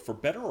Trudeau, for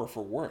better or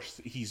for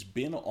worse. He's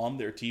been on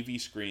their TV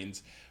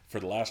screens for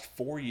the last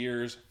 4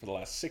 years, for the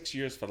last 6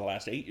 years, for the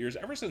last 8 years.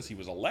 Ever since he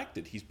was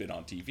elected, he's been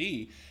on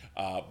TV,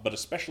 but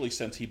especially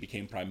since he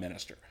became Prime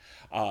Minister.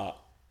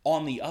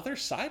 On the other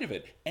side of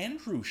it,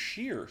 Andrew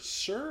Scheer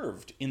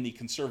served in the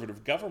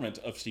Conservative government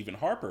of Stephen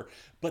Harper,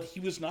 but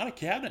he was not a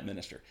cabinet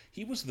minister.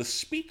 He was the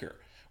Speaker,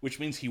 which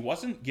means he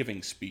wasn't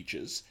giving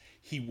speeches.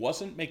 He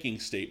wasn't making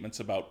statements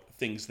about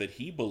things that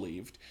he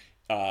believed.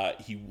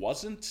 He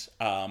wasn't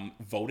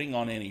voting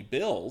on any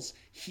bills.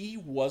 He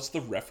was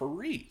the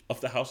referee of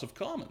the House of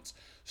Commons.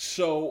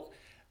 So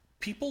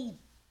people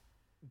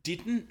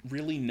didn't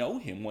really know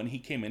him when he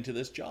came into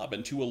this job.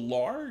 And to a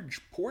large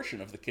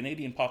portion of the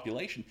Canadian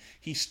population,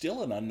 he's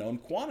still an unknown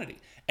quantity.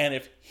 And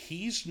if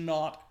he's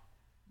not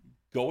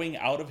going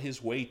out of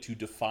his way to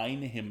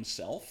define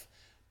himself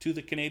to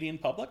the Canadian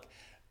public,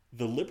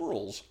 the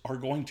Liberals are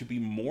going to be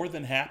more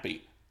than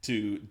happy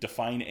to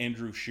define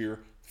Andrew Scheer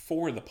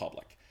for the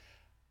public.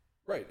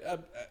 Right,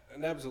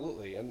 and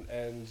absolutely, and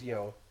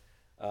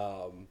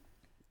I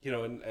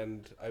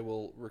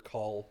will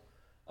recall,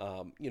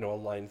 a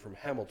line from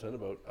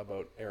Hamilton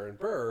about Aaron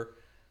Burr,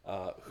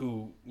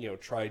 who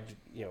tried,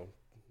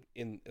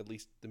 in at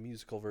least the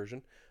musical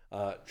version,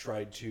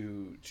 tried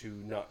to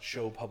not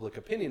show public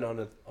opinion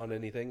on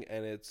anything,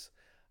 and it's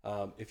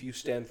if you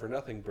stand for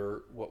nothing,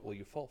 Burr, what will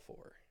you fall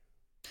for?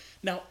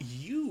 Now,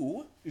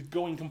 you,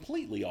 going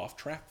completely off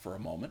track for a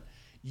moment,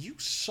 you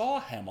saw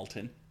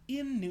Hamilton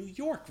in New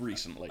York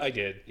recently. I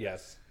did,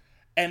 yes.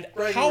 And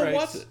how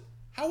was it?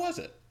 How was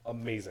it?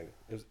 Amazing.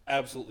 It was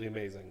absolutely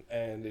amazing.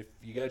 And if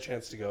you get a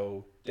chance to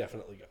go,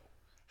 definitely go.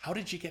 How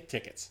did you get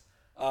tickets?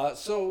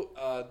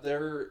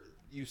 There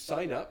you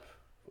sign up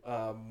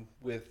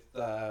with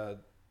the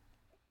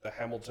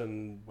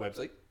Hamilton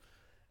website,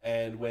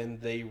 and when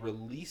they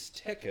release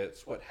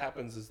tickets, what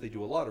happens is they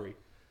do a lottery,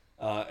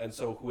 and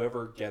so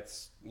whoever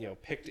gets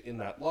picked in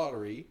that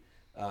lottery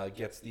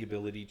gets the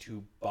ability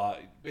to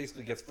buy.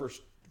 Basically, gets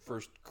first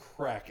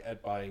crack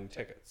at buying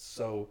tickets.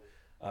 So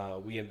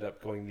we ended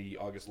up going the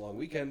August long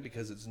weekend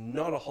because it's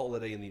not a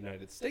holiday in the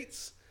United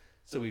States.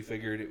 So we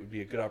figured it would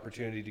be a good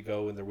opportunity to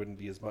go, and there wouldn't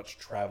be as much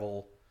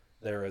travel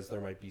there as there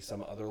might be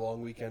some other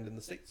long weekend in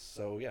the States.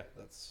 So yeah,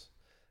 that's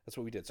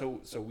what we did.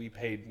 So we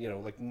paid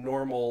like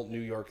normal New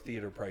York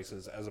theater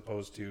prices as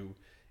opposed to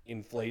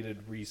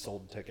inflated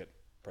resold ticket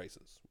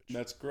prices.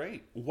 That's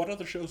great. What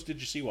other shows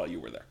did you see while you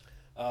were there?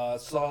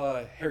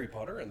 Saw Harry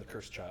Potter and the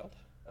Cursed Child,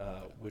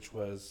 which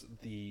was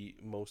the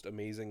most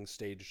amazing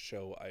stage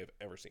show I've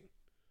ever seen.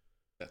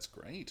 That's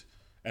great.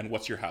 And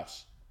what's your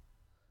house?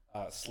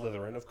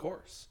 Slytherin, of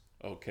course.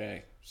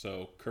 Okay,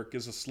 so Kirk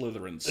is a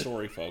Slytherin.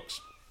 Sorry, folks.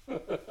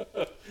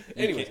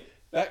 Anyway,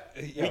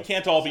 we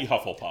can't all be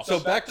Hufflepuffs. So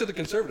back to the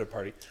Conservative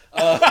Party.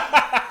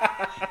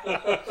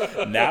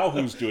 Now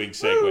who's doing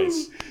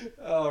segues?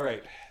 All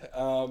right.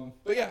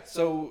 But yeah,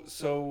 so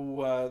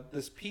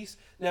this piece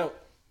now.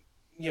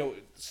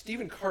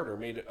 Stephen Carter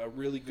made a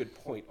really good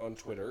point on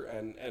Twitter,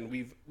 and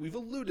we've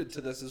alluded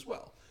to this as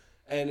well.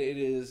 And it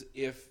is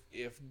if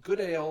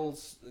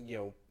Goodale's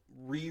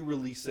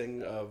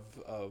re-releasing of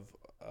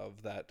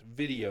that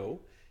video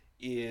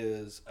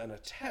is an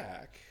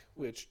attack,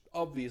 which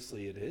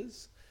obviously it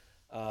is,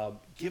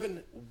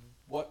 given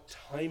what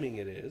timing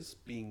it is,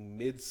 being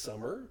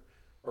midsummer,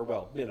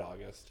 or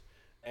mid-August,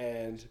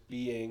 and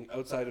being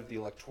outside of the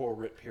electoral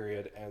writ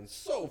period and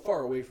so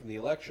far away from the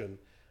election.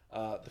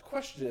 The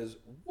question is,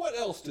 what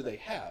else do they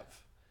have?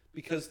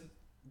 Because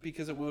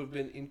it would have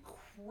been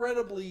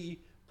incredibly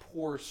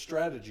poor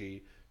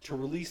strategy to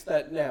release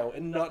that now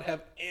and not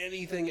have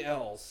anything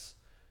else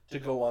to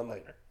go on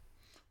later.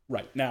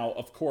 Right. Now,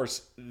 of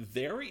course,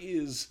 there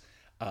is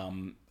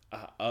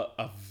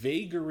a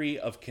vagary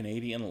of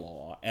Canadian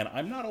law, and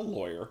I'm not a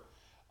lawyer.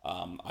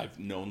 I've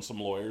known some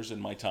lawyers in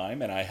my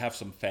time, and I have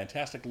some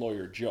fantastic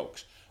lawyer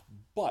jokes.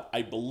 But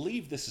I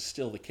believe this is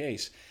still the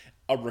case.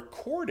 A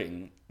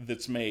recording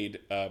that's made,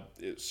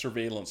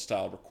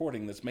 surveillance-style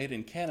recording that's made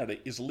in Canada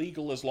is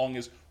legal as long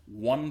as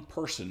one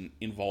person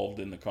involved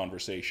in the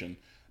conversation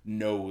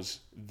knows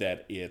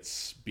that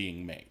it's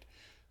being made.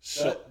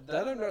 So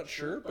that I'm not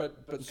sure, but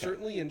okay.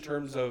 Certainly in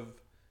terms of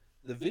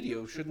the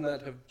video, shouldn't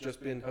that have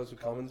just been House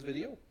of Commons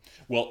video?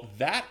 Well,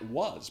 that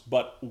was,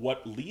 but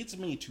what leads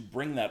me to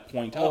bring that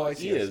point up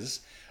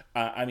is,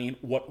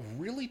 what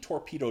really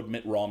torpedoed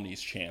Mitt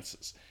Romney's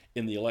chances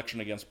in the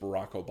election against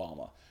Barack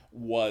Obama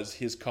was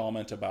his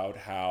comment about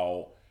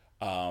how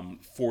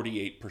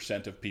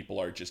 48% of people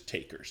are just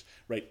takers,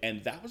 right?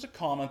 And that was a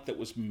comment that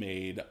was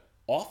made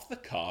off the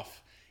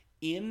cuff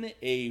in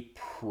a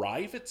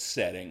private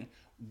setting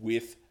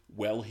with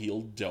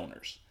well-heeled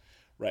donors,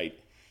 right?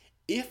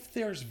 If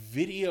there's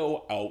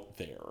video out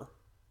there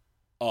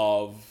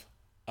of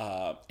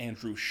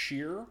Andrew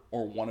Scheer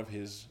or one of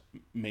his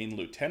main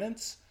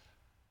lieutenants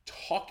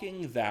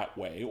talking that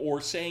way or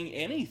saying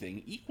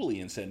anything equally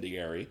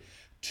incendiary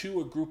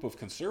to a group of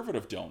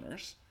conservative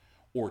donors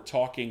or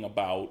talking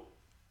about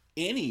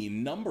any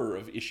number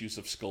of issues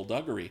of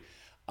skullduggery,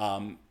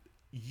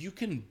 you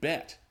can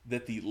bet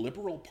that the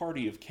Liberal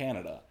Party of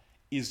Canada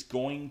is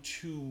going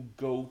to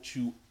go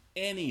to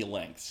any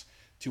lengths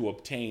to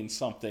obtain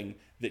something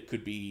that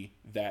could be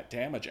that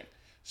damaging.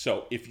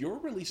 So if you're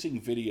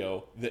releasing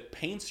video that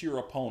paints your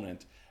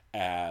opponent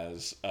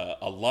as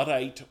a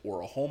Luddite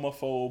or a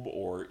homophobe,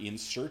 or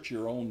insert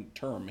your own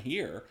term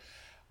here,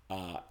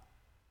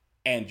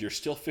 and you're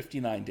still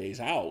 59 days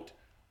out,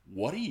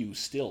 what do you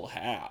still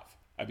have?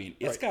 I mean,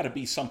 it's got to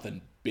be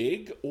something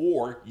big,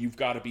 or you've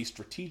got to be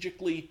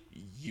strategically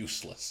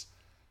useless.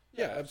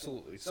 Yeah,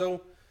 absolutely.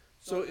 So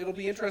it'll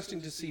be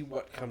interesting to see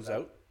what comes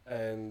out,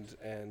 and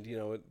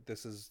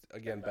this is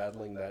again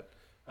battling that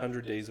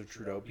 100 days of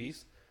Trudeau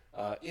piece.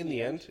 In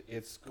the end,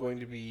 it's going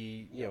to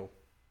be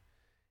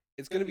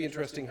it's going to be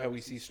interesting how we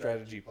see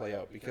strategy play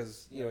out,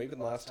 because even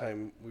last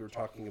time we were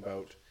talking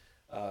about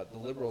the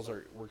Liberals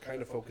were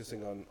kind of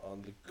focusing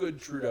on the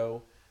good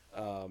Trudeau,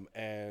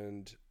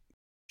 and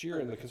Scheer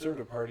and the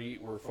Conservative Party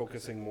were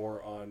focusing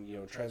more on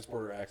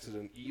transporter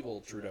accident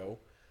evil Trudeau.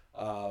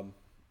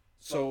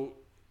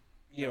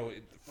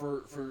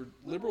 For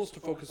Liberals to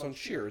focus on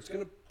Scheer, it's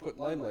going to put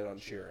limelight on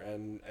Scheer,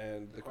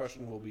 and the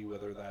question will be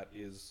whether that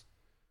is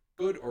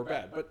good or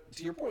bad. But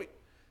to your point,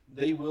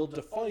 they will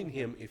define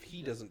him if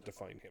he doesn't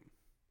define him.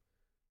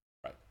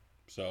 Right.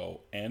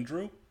 So,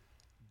 Andrew,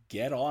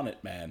 get on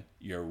it, man.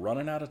 You're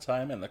running out of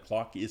time and the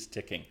clock is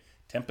ticking.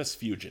 Tempus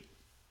fugit.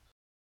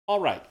 All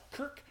right,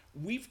 Kirk,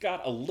 we've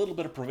got a little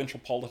bit of provincial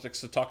politics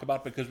to talk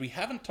about, because we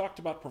haven't talked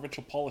about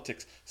provincial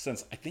politics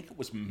since, I think it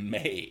was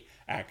May,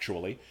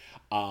 actually.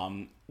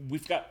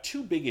 We've got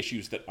two big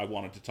issues that I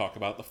wanted to talk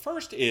about. The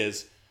first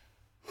is,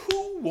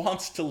 who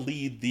wants to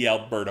lead the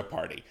Alberta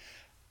Party?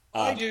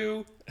 I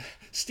do.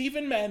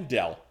 Stephen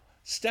Mandel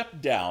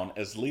stepped down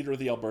as leader of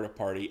the Alberta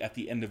Party at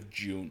the end of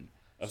June.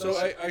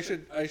 I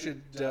should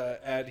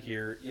add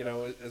here,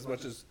 as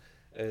much as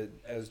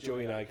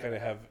Joey and I kind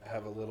of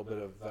have a little bit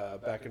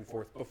of back and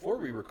forth before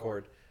we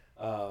record,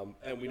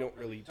 and we don't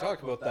really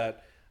talk about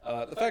that.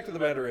 The fact of the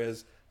matter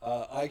is,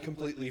 I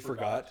completely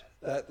forgot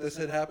that this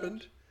had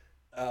happened,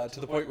 to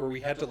the point where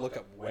we had to look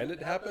up when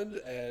it happened,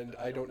 and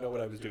I don't know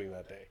what I was doing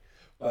that day.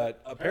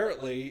 But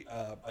apparently,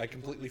 I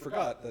completely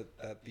forgot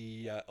that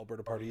the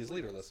Alberta Party is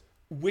leaderless.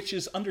 Which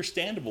is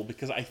understandable,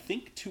 because I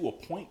think to a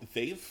point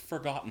they've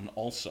forgotten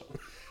also.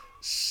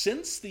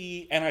 Since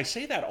and I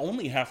say that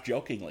only half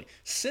jokingly,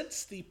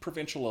 since the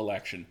provincial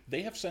election,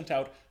 they have sent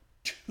out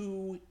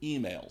 2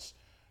 emails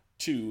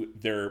to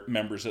their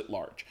members at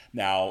large.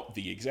 Now,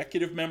 the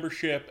executive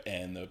membership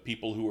and the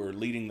people who are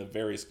leading the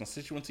various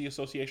constituency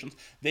associations,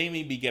 they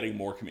may be getting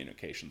more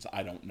communications.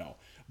 I don't know.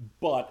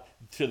 But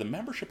to the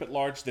membership at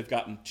large, they've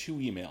gotten 2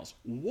 emails.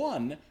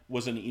 One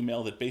was an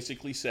email that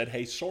basically said,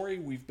 hey, sorry,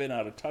 we've been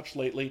out of touch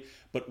lately,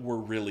 but we're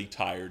really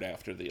tired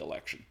after the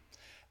election.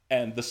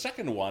 And the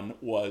second one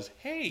was,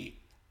 hey,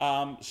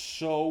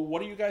 so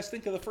what do you guys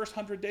think of the first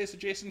 100 days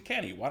of Jason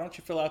Kenney? Why don't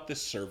you fill out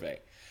this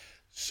survey?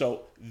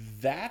 So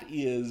that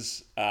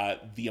is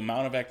the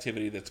amount of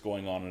activity that's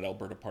going on at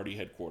Alberta Party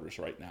headquarters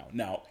right now.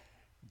 Now,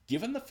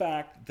 given the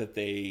fact that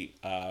they,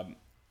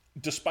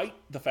 despite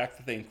the fact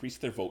that they increased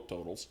their vote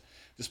totals,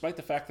 despite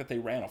the fact that they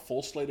ran a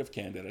full slate of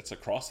candidates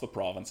across the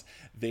province,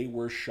 they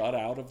were shut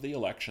out of the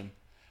election.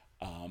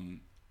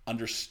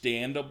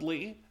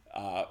 Understandably,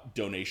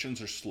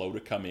 donations are slow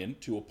to come in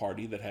to a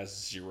party that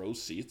has 0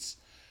 seats.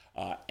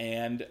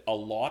 And a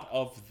lot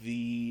of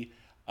the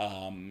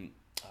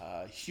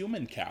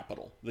human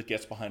capital that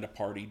gets behind a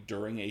party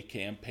during a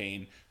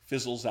campaign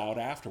fizzles out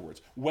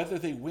afterwards, whether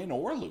they win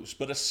or lose,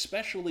 but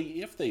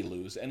especially if they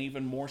lose, and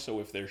even more so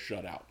if they're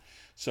shut out.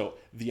 So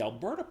the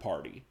Alberta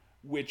Party,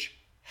 which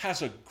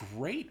has a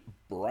great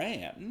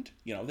brand,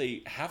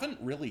 they haven't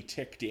really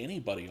ticked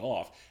anybody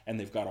off, and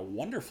they've got a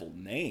wonderful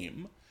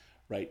name,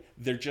 right?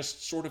 They're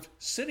just sort of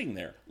sitting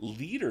there,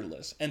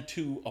 leaderless, and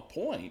to a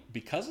point,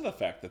 because of the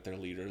fact that they're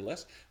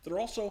leaderless, they're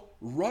also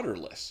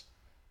rudderless.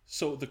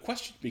 So the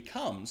question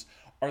becomes,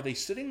 are they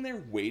sitting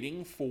there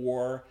waiting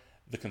for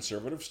the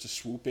Conservatives to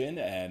swoop in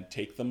and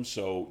take them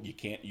so you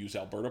can't use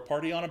Alberta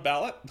Party on a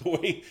ballot the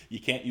way you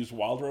can't use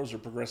Wildrose or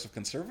Progressive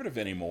Conservative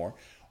anymore?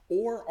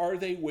 Or are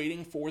they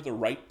waiting for the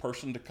right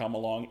person to come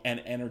along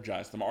and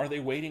energize them? Are they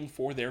waiting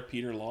for their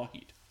Peter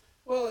Lougheed?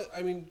 Well,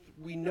 I mean,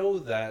 we know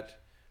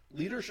that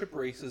leadership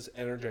races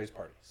energize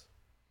parties,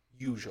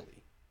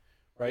 usually,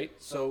 right?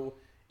 So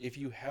if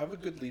you have a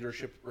good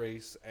leadership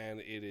race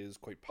and it is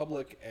quite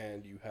public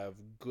and you have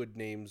good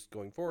names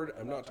going forward,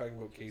 I'm not talking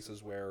about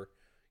cases where,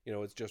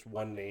 it's just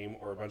one name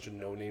or a bunch of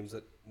no names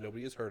that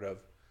nobody has heard of.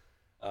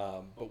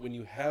 But when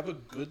you have a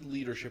good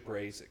leadership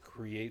race, it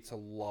creates a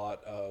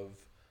lot of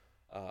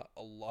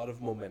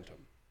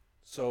momentum.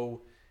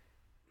 So,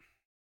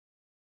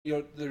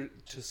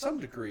 to some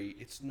degree,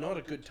 it's not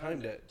a good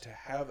time to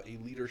have a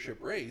leadership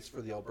race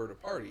for the Alberta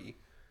Party.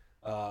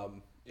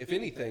 If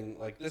anything,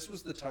 like, this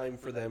was the time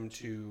for them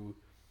to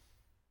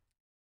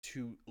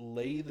to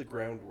lay the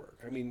groundwork.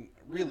 I mean,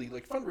 really,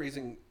 like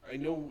fundraising, I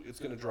know it's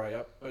going to dry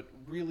up, but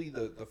really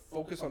the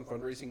focus on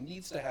fundraising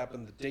needs to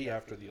happen the day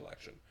after the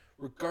election,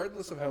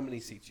 regardless of how many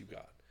seats you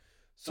got.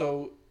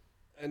 So,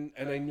 and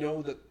I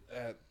know that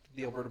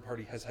the Alberta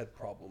Party has had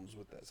problems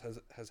with this,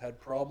 has had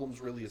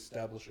problems really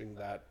establishing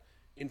that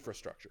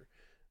infrastructure.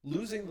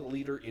 Losing the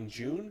leader in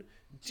June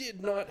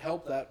did not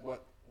help that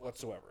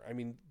whatsoever. I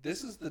mean,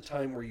 this is the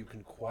time where you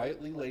can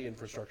quietly lay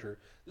infrastructure.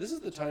 This is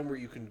the time where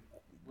you can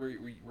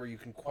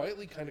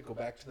quietly kind of go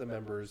back to the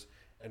members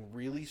and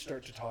really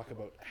start to talk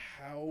about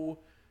how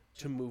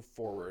to move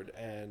forward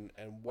and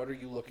what are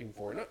you looking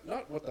for.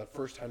 Not what the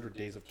first 100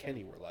 days of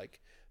Kenny were like,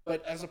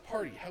 but as a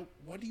party,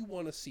 what do you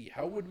want to see?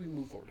 How would we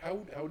move forward?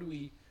 How do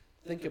we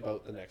think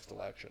about the next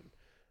election?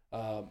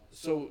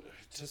 So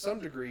to some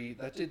degree,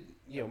 that did,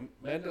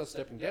 Mandel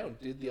stepping down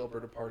did the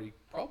Alberta Party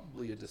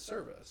probably a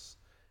disservice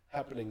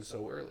happening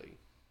so early.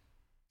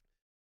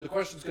 The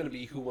question is going to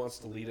be who wants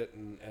to lead it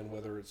and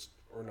whether it's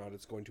or not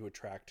it's going to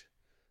attract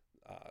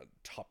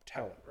top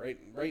talent.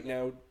 Right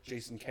now,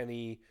 Jason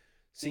Kenney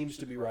seems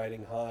to be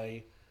riding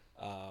high.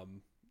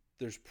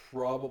 There's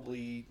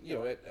probably,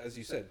 as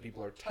you said,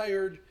 people are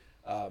tired.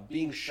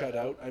 Being shut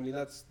out, I mean,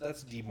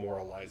 that's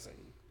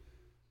demoralizing.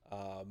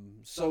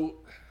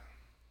 So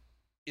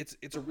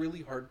it's a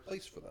really hard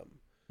place for them.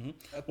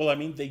 Mm-hmm. Well, I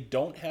mean, they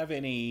don't have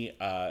any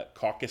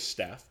caucus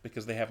staff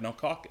because they have no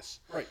caucus.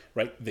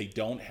 Right. They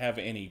don't have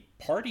any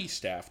party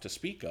staff to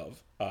speak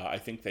of. I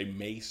think they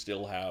may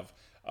still have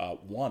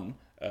one,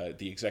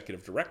 the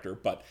executive director,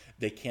 but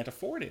they can't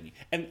afford any.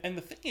 And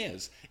the thing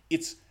is,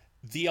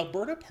 the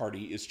Alberta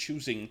Party is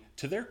choosing,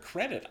 to their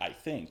credit, I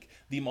think,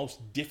 the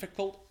most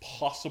difficult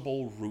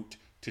possible route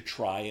to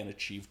try and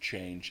achieve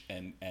change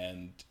and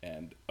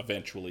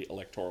eventually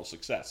electoral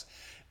success.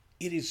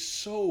 It is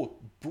so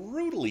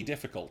brutally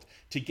difficult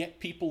to get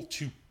people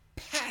to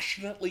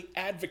passionately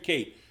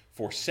advocate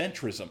for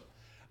centrism.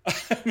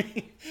 I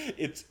mean,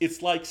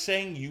 it's like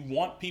saying you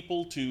want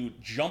people to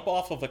jump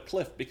off of a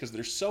cliff because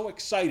they're so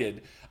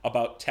excited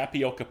about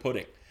tapioca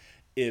pudding.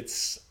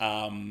 It's,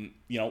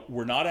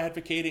 we're not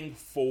advocating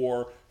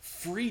for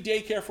free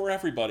daycare for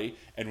everybody,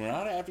 and we're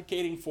not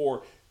advocating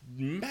for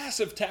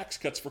massive tax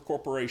cuts for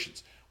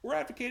corporations. We're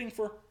advocating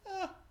for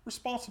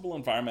responsible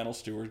environmental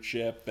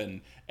stewardship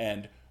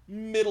and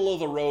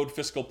middle-of-the-road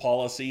fiscal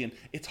policy, and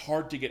it's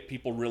hard to get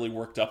people really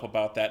worked up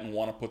about that and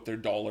want to put their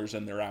dollars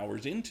and their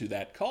hours into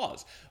that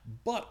cause.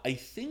 But I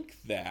think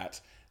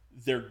that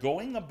they're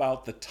going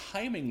about the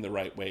timing the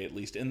right way, at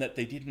least, in that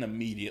they didn't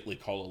immediately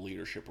call a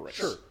leadership race.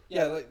 Sure.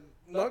 Yeah,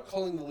 not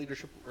calling the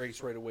leadership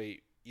race right away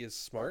is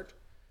smart.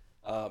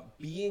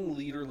 Being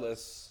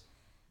leaderless,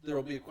 there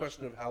will be a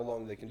question of how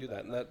long they can do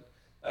that, and that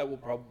will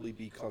probably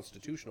be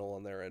constitutional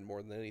on their end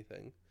more than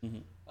anything.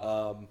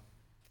 Mm-hmm.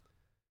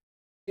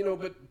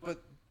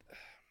 But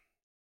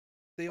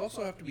they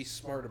also have to be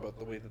smart about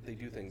the way that they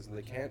do things, and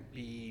they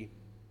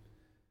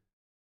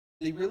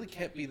really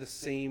can't be the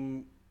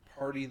same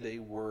party they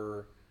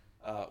were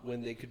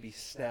when they could be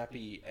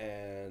snappy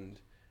and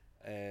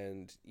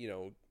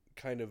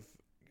kind of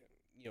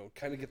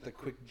get the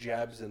quick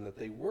jabs in that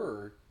they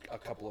were a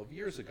couple of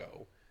years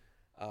ago,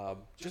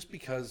 just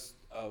because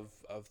of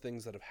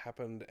things that have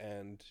happened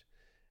and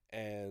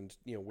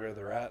where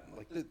they're at.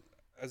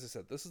 As I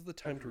said, this is the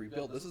time to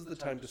rebuild. This is the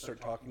time to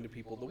start talking to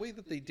people the way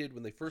that they did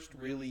when they first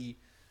really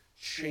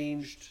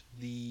changed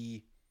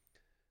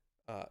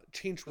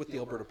what the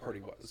Alberta Party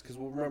was. Because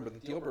we'll remember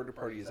that the Alberta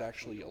Party is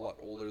actually a lot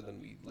older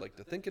than we like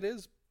to think it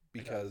is,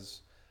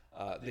 because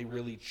they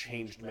really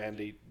changed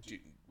mandate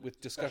with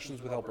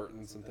discussions with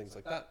Albertans and things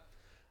like that.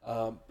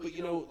 But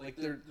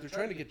they're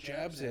trying to get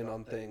jabs in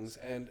on things,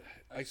 and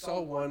I saw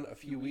one a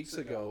few weeks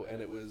ago,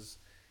 and it was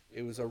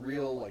a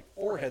real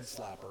forehead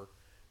slapper,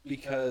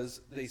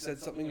 because they said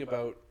something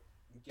about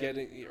a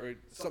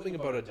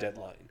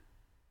deadline,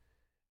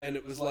 and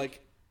it was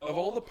like, of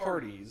all the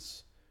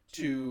parties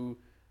to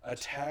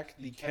attack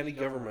the Kenny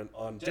government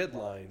on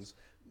deadlines,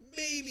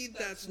 maybe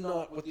that's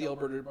not what the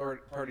Alberta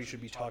Party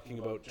should be talking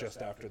about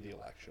just after the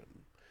election,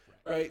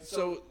 right?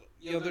 So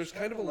there's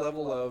kind of a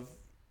level of,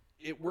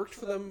 it worked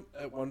for them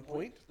at one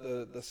point,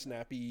 the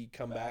snappy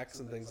comebacks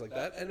and things like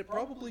that, and it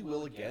probably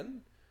will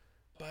again,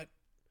 but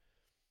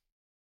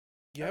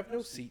you have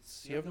no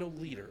seats, you have no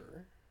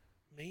leader.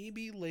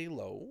 Maybe lay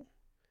low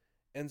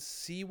and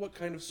see what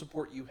kind of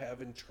support you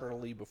have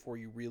internally before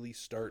you really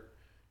start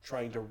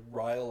trying to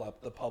rile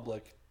up the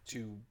public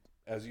to,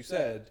 as you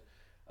said,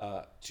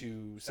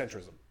 to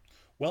centrism.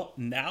 Well,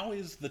 now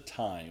is the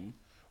time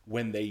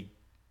when they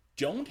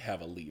don't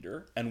have a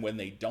leader and when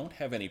they don't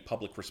have any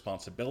public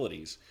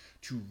responsibilities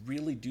to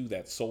really do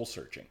that soul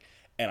searching.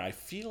 And I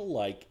feel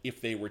like if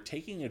they were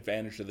taking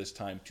advantage of this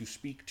time to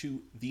speak to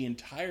the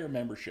entire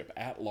membership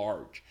at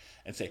large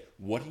and say,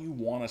 what do you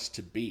want us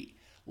to be?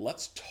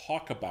 Let's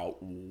talk about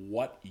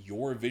what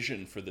your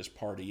vision for this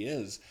party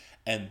is.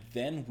 And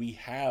then we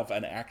have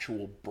an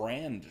actual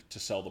brand to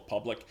sell the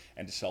public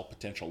and to sell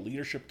potential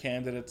leadership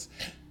candidates.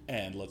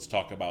 And let's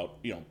talk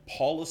about,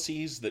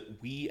 policies that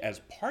we as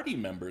party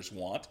members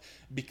want,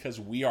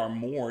 because we are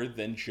more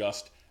than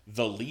just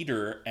the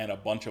leader and a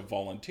bunch of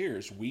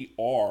volunteers. We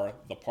are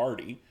the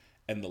party,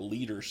 and the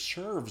leader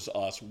serves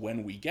us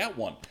when we get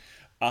one.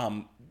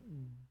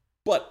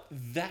 But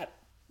that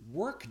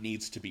work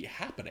needs to be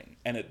happening.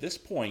 And at this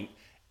point,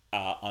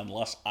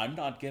 unless I'm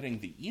not getting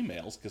the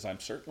emails, because I'm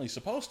certainly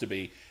supposed to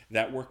be,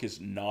 that work is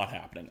not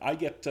happening. I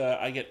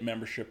get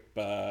membership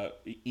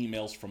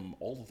emails from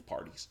all of the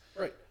parties.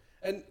 Right.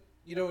 And,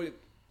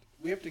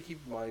 we have to keep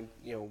in mind,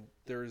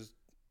 there's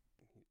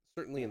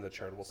certainly in the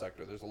charitable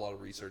sector, there's a lot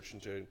of research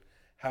into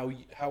how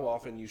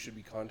often you should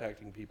be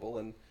contacting people.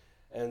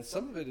 And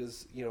some of it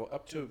is,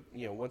 up to,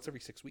 once every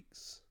 6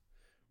 weeks.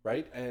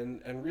 Right?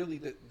 And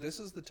really, this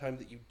is the time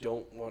that you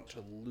don't want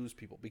to lose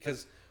people,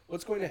 because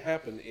what's going to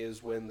happen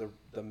is when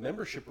the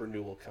membership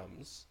renewal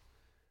comes,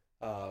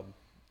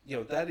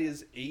 that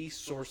is a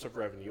source of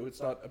revenue.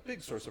 It's not a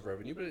big source of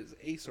revenue, but it's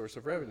a source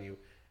of revenue.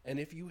 And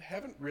if you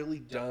haven't really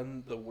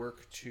done the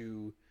work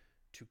to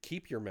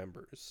keep your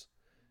members,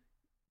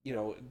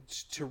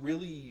 to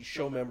really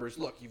show members,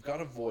 look, you've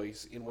got a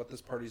voice in what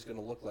this party is going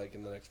to look like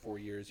in the next 4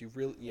 years. You've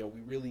really,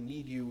 we really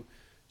need you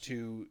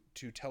to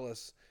tell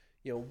us,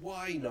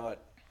 why not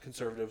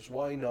Conservatives?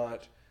 Why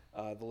not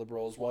the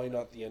Liberals? Why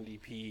not the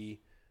NDP?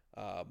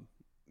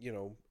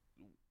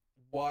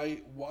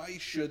 Why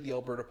should the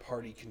Alberta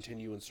Party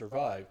continue and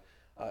survive?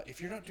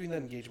 If you're not doing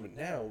that engagement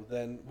now,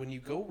 then when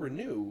you go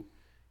renew,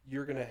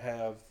 you're going to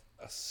have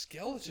a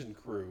skeleton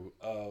crew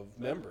of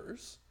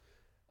members,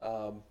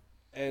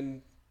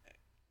 and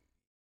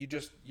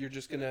you're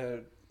just going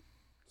to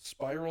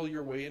spiral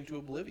your way into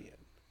oblivion.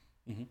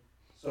 Mm-hmm.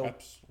 So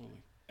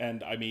absolutely.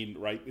 And I mean,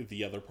 right,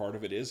 the other part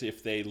of it is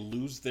if they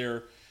lose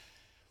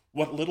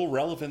what little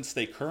relevance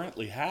they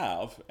currently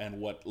have and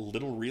what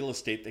little real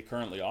estate they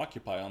currently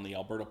occupy on the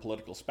Alberta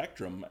political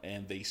spectrum,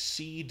 and they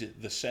cede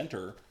the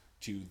center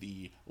to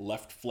the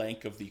left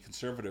flank of the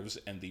Conservatives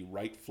and the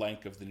right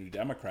flank of the New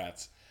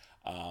Democrats,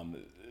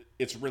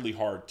 it's really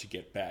hard to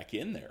get back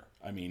in there.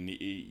 I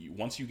mean,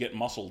 once you get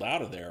muscled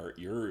out of there,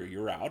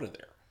 you're out of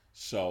there.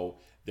 So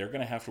they're going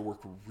to have to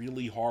work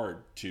really hard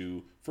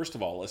to, first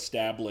of all,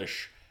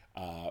 establish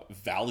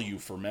value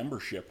for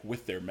membership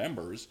with their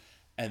members,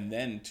 and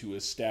then to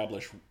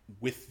establish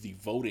with the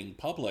voting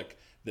public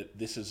that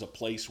this is a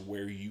place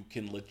where you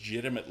can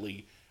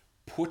legitimately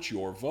put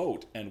your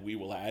vote and we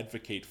will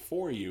advocate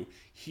for you.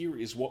 Here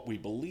is what we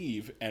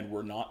believe, and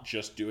we're not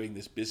just doing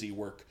this busy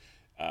work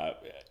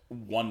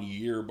 1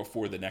 year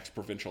before the next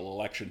provincial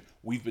election.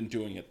 We've been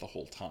doing it the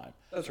whole time.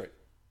 That's right. Okay.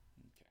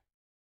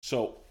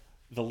 So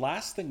the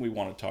last thing we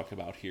want to talk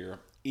about here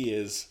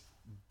is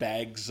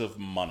bags of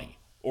money.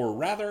 Or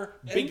rather,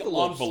 big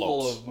envelopes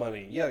full of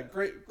money. Yeah,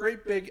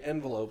 great big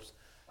envelopes.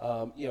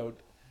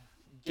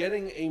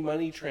 Getting a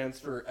money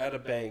transfer at a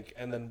bank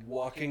and then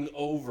walking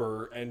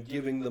over and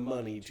giving the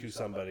money to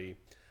somebody.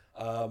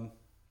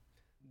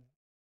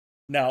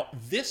 Now,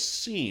 this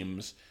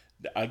seems,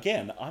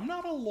 again, I'm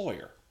not a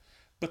lawyer,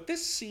 but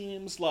this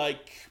seems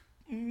like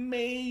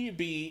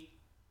maybe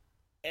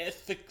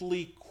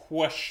ethically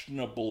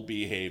questionable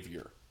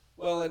behavior.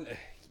 Well, and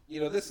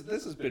this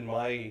has been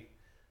my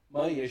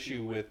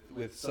issue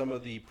with some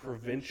of the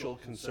provincial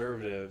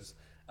Conservatives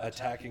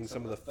attacking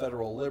some of the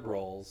federal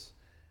Liberals,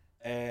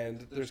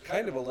 and there's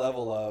kind of a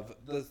level of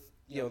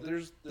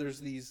there's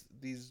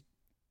these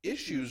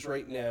issues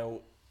right now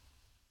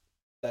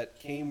that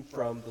came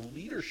from the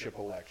leadership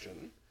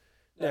election.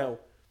 Now,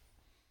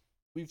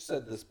 we've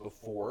said this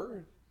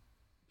before,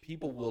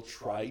 people will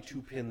try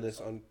to pin this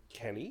on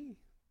Kenny.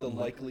 The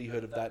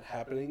likelihood of that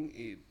happening,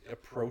 it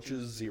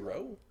approaches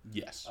zero.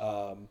 Yes.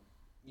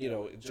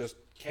 Just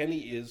Kenny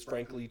is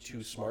frankly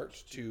too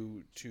smart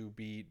to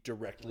be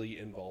directly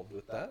involved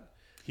with that.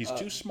 He's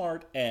too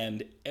smart,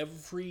 and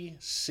every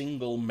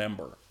single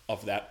member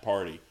of that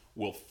party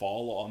will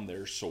fall on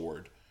their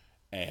sword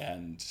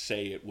and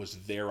say it was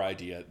their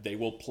idea. They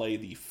will play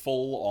the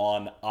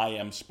full-on I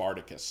am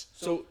Spartacus.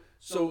 So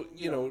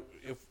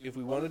if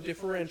we want to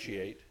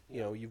differentiate,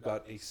 you've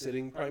got a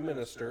sitting prime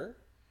minister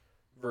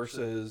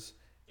versus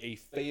a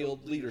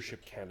failed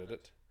leadership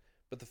candidate.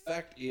 But the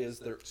fact is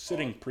they're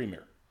sitting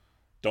premier.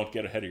 Don't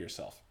get ahead of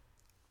yourself.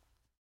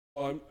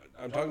 I'm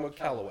talking about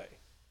Callaway.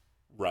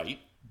 Right,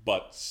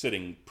 but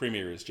sitting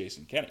premier is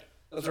Jason Kenney.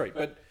 That's right.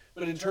 But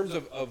in terms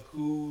of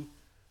who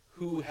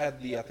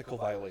had the ethical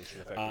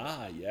violation, effectively.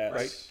 Ah,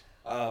 yes.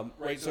 Right.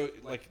 Right. So,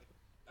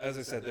 as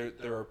I said,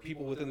 there are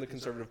people within the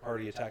Conservative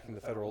Party attacking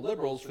the federal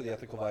Liberals for the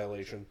ethical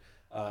violation,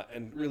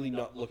 and really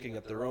not looking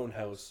at their own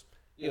house.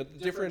 The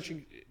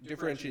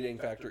differentiating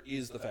factor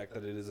is the fact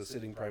that it is a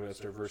sitting prime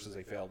minister versus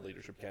a failed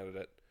leadership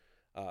candidate,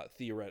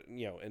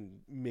 and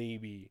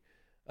maybe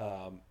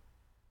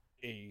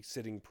a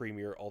sitting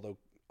premier.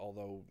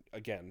 Although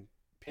again,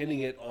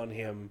 pinning it on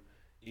him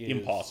is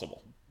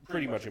impossible.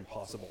 Pretty much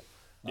impossible.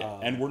 Yeah,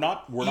 and we're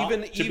not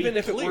even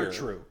if it were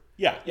true.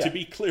 Yeah, to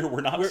be clear,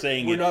 we're not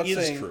saying it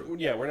is true.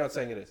 Yeah, we're not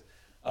saying it is.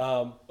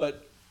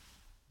 But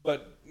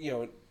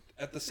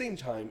at the same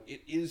time,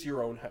 it is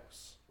your own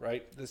house.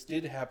 Right? This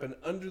did happen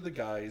under the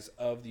guise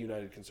of the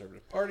United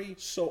Conservative Party.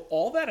 So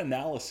all that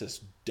analysis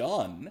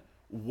done,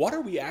 what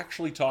are we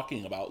actually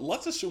talking about?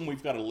 Let's assume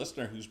we've got a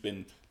listener who's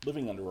been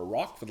living under a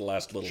rock for the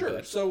last little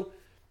bit. So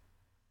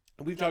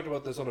we've talked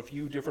about this on a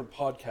few different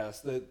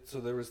podcasts. So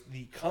there was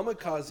the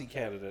kamikaze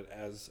candidate,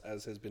 as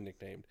has been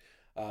nicknamed.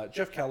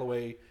 Jeff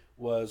Callaway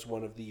was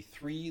one of the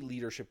 3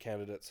 leadership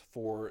candidates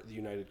for the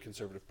United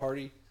Conservative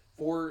Party.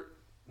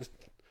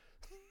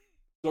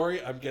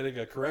 Sorry, I'm getting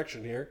a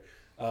correction here.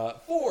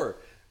 4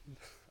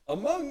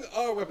 among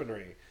our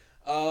weaponry.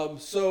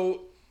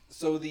 So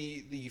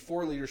the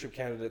 4 leadership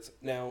candidates.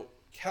 Now,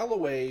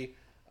 Callaway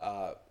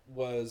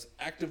was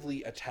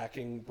actively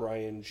attacking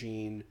Brian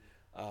Jean,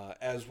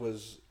 as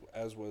was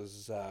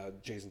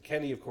Jason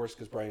Kenney, of course,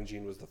 because Brian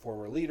Jean was the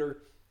former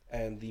leader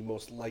and the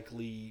most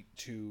likely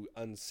to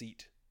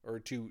unseat or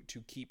to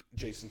keep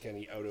Jason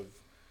Kenney out of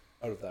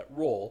that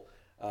role.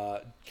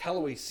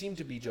 Callaway seemed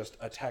to be just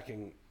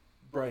attacking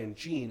Brian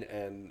Jean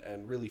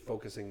and really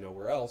focusing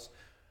nowhere else.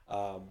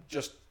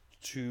 Just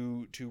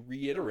to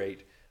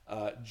reiterate,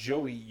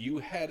 Joey, you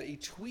had a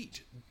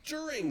tweet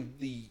during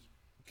the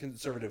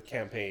Conservative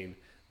campaign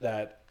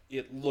that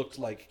it looked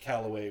like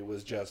Callaway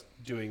was just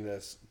doing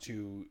this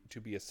to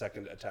be a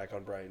second attack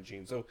on Brian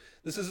Jean. So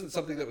this isn't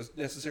something that was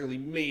necessarily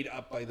made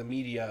up by the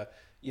media,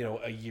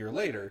 a year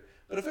later.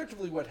 But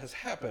effectively what has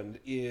happened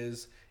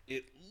is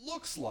it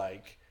looks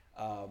like,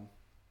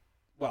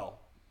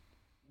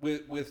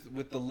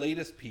 with the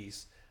latest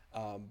piece,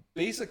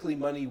 basically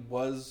money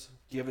was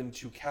given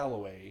to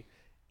Callaway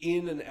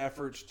in an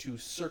effort to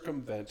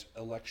circumvent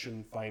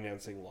election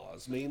financing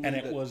laws. And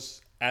it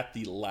was at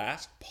the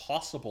last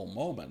possible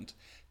moment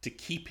to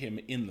keep him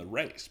in the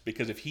race,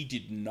 because if he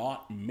did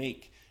not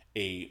make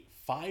a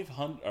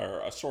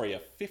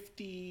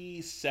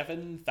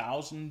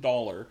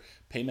 $57,000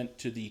 payment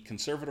to the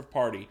Conservative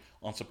Party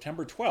on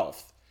September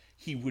 12th,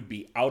 he would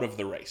be out of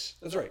the race.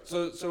 That's right.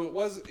 So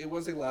it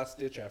was a last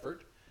ditch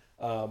effort.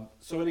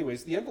 So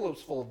anyways, the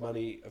envelopes full of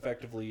money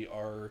effectively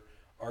are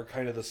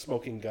kind of the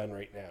smoking gun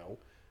right now.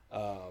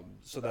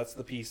 So that's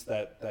the piece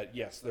that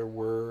yes, there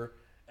were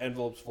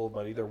envelopes full of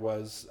money. There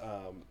was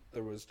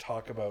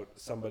talk about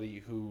somebody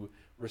who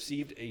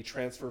received a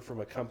transfer from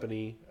a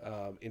company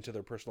into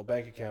their personal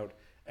bank account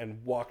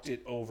and walked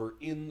it over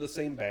in the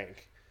same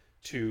bank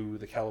to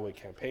the Callaway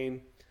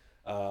campaign.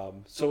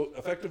 So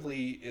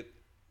effectively,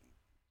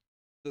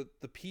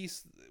 the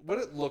piece, what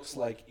it looks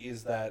like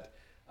is that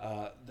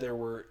there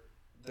were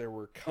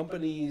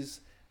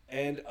companies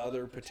and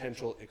other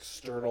potential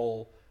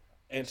external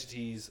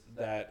entities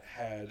that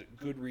had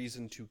good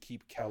reason to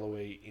keep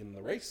Callaway in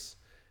the race,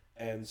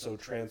 and so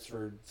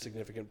transferred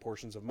significant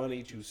portions of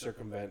money to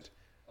circumvent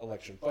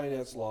election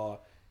finance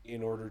law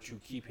in order to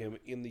keep him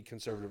in the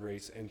Conservative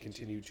race and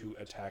continue to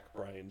attack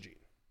Brian Jean.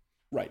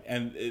 Right,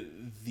 and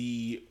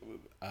the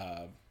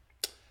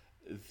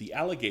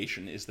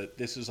allegation is that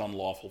this is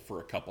unlawful for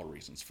a couple of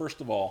reasons.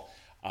 First of all,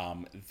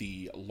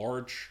 the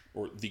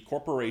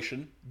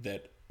corporation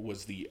that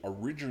was the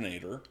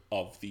originator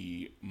of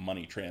the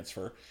money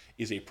transfer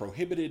is a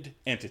prohibited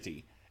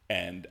entity,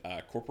 and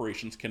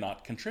corporations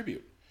cannot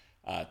contribute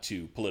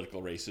to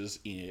political races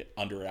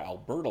under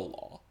Alberta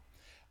law.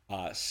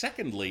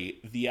 Secondly,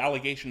 the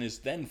allegation is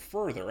then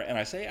further, and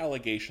I say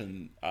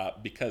allegation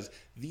because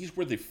these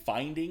were the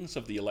findings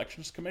of the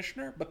Elections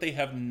Commissioner, but they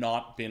have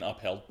not been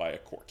upheld by a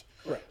court.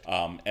 Correct.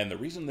 And the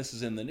reason this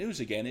is in the news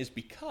again is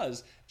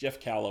because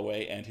Jeff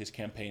Callaway and his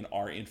campaign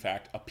are in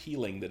fact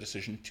appealing the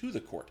decision to the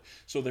court.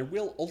 So there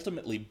will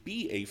ultimately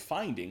be a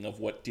finding of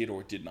what did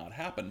or did not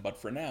happen, but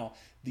for now,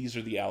 these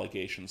are the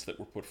allegations that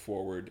were put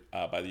forward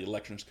by the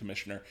Elections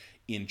Commissioner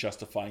in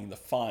justifying the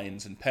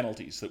fines and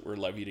penalties that were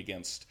levied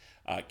against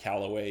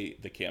Callaway,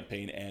 the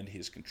campaign, and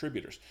his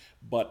contributors.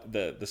 But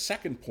the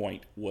second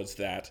point was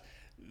that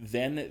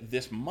then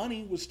this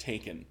money was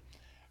taken.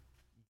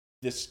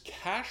 This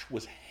cash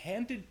was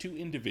handed to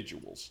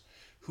individuals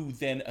who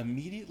then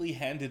immediately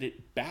handed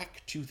it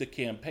back to the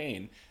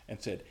campaign and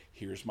said,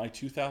 here's my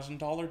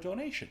 $2,000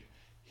 donation.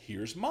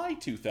 Here's my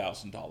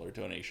 $2,000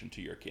 donation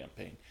to your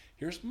campaign.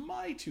 Here's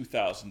my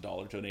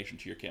 $2,000 donation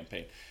to your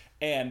campaign.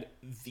 And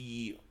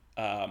the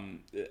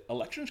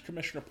Elections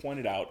Commissioner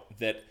pointed out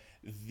that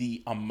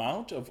the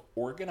amount of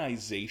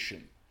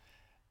organization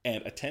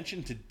and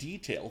attention to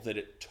detail that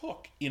it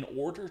took in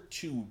order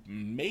to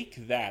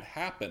make that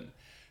happen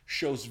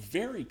shows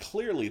very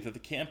clearly that the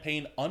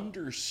campaign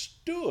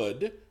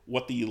understood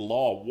what the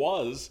law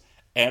was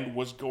and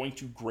was going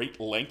to great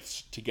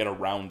lengths to get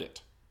around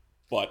it,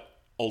 but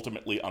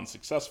ultimately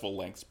unsuccessful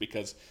lengths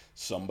because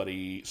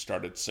somebody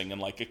started singing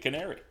like a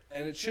canary.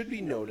 And it should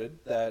be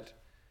noted that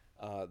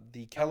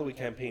the Callaway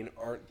campaign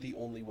aren't the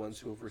only ones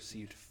who have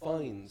received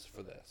fines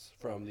for this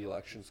from the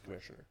Elections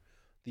Commissioner.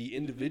 The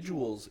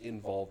individuals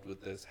involved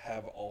with this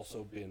have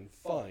also been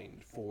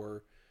fined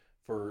for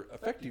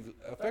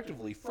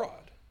effectively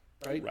fraud.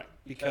 Right?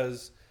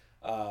 Because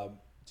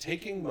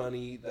taking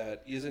money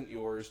that isn't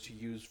yours to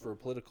use for a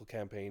political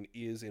campaign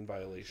is in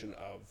violation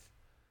of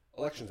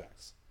Elections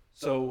Acts.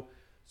 So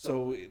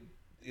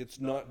it's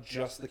not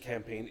just the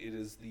campaign, it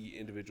is the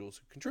individuals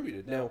who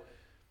contributed. Now,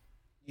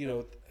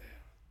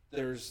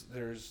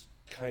 there's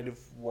kind of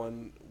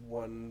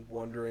one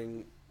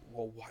wondering,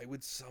 well, why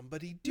would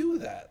somebody do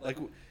that? Like,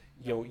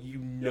 there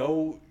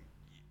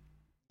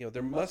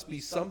must be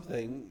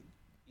something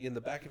in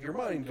the back of your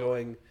mind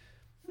going,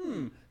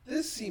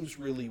 this seems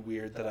really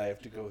weird that I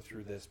have to go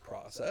through this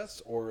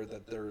process, or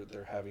that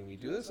they're having me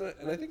do this.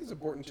 And I think it's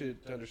important to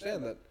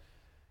understand that,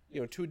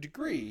 to a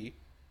degree,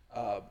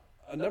 a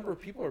number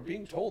of people are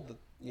being told that,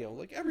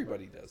 like,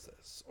 everybody does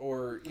this,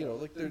 or,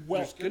 like,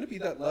 there's going to be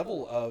that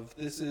level of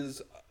this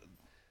is,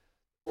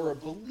 or a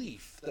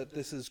belief that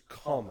this is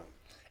common.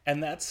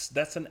 And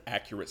that's an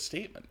accurate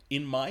statement.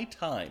 In my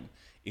time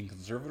in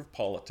conservative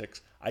politics,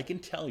 I can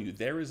tell you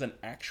there is an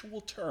actual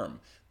term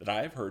that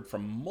I have heard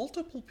from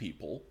multiple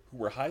people who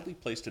were highly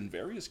placed in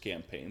various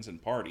campaigns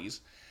and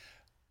parties,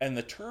 and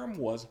the term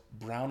was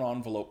brown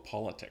envelope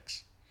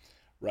politics.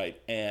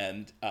 Right,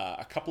 and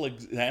a couple of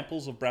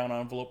examples of brown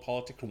envelope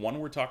politics. One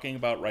we're talking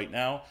about right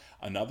now.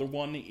 Another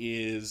one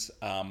is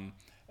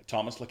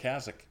Thomas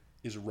Lukaszuk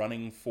is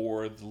running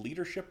for the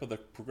leadership of the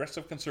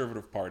Progressive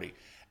Conservative Party.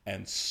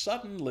 And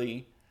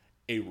suddenly,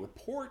 a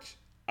report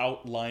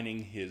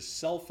outlining his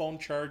cell phone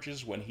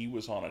charges when he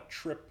was on a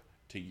trip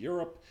to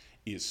Europe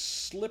is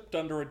slipped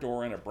under a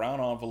door in a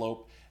brown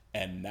envelope,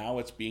 and now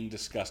it's being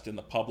discussed in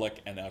the public,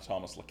 and now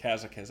Thomas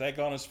Lukaszuk has egg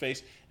on his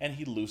face, and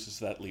he loses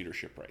that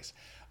leadership race.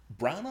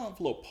 Brown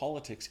envelope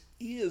politics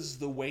is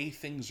the way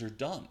things are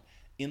done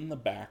in the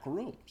back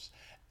rooms.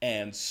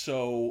 And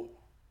so,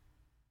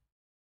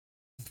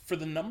 for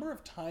the number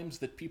of times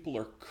that people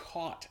are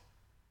caught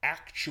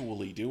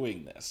actually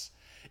doing this,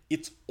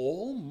 it's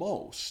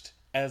almost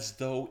as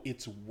though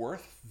it's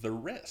worth the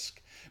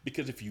risk.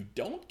 Because if you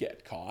don't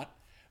get caught,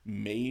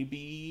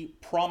 maybe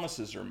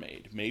promises are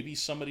made. Maybe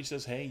somebody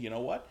says, hey, you know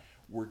what?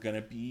 We're going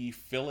to be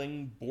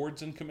filling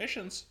boards and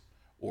commissions.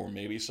 Or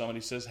maybe somebody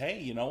says, hey,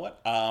 you know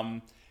what?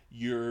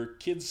 Your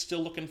kid's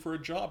still looking for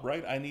a job,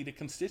 right? I need a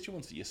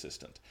constituency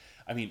assistant.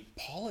 I mean,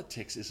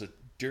 politics is a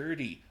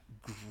dirty,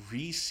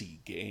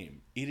 greasy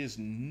game. It is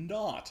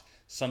not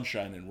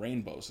sunshine and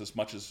rainbows as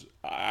much as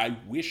I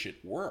wish it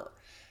were.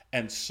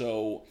 And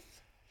so,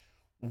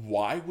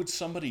 why would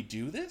somebody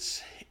do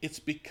this? It's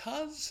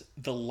because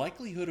the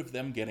likelihood of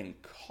them getting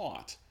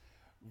caught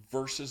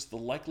versus the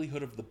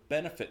likelihood of the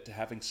benefit to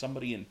having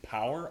somebody in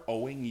power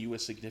owing you a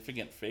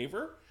significant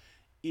favor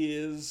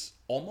is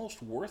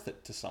almost worth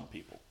it to some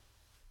people.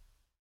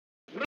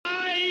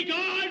 Try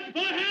God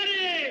for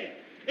Harry!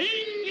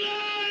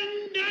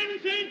 England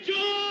and St. George!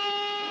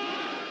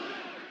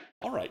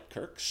 All right,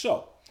 Kirk.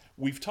 So,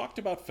 we've talked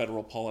about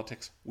federal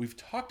politics. We've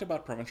talked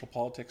about provincial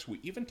politics.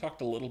 We even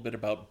talked a little bit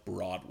about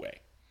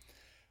Broadway.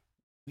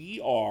 We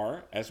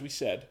are, as we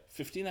said,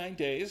 59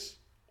 days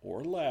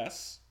or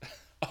less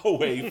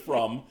away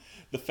from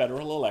the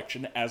federal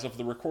election as of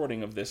the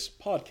recording of this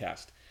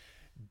podcast.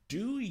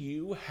 Do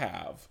you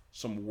have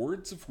some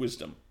words of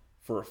wisdom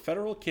for a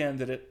federal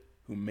candidate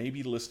who may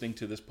be listening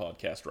to this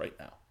podcast right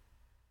now?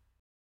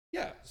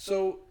 Yeah,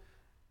 so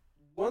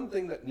one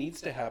thing that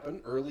needs to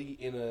happen early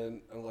in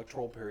an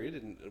electoral period,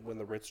 and when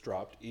the writs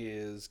dropped,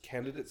 is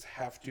candidates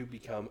have to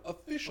become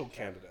official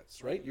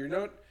candidates, right? You're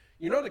not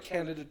a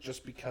candidate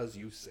just because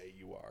you say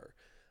you are.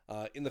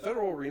 In the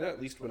federal arena,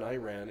 at least when I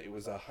ran, it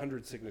was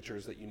 100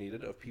 signatures that you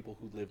needed of people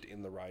who lived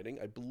in the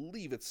riding. I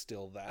believe it's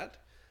still that.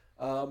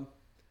 So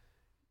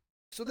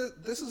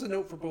this is a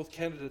note for both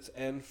candidates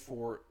and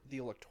for the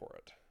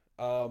electorate.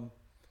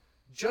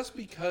 Just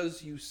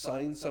because you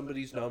sign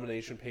somebody's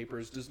nomination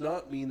papers does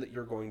not mean that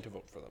you're going to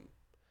vote for them.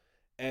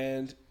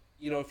 And,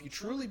 if you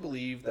truly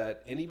believe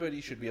that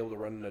anybody should be able to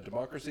run in a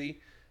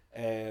democracy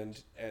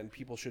and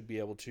people should be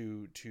able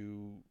to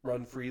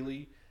run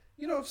freely,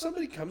 if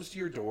somebody comes to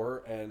your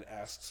door and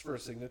asks for a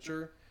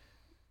signature,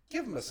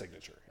 give them a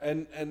signature.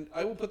 And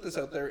I will put this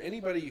out there,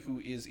 anybody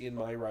who is in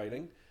my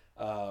riding,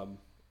 and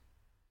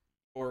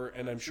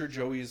I'm sure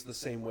Joey is the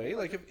same way,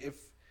 like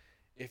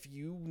if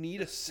you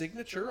need a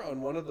signature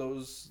on one of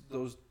those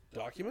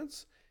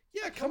documents,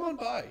 yeah, come on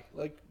by.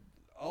 Like,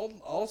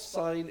 I'll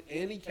sign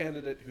any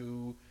candidate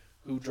who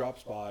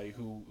drops by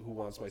who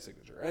wants my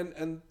signature.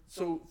 And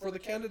so for the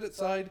candidate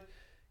side,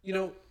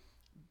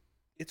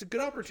 it's a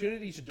good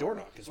opportunity to door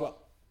knock as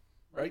well,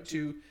 right?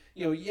 To,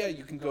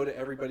 you can go to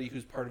everybody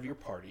who's part of your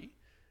party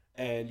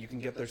and you can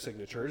get their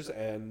signatures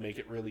and make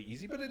it really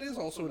easy, but it is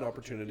also an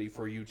opportunity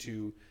for you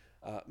to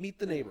meet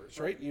the neighbors,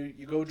 right?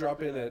 You go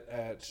drop in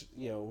at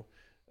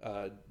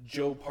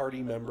Joe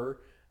party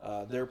member,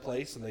 their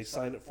place, and they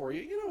sign it for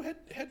you.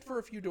 Head for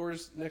a few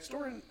doors next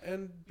door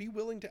and be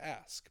willing to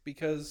ask,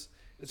 because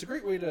it's a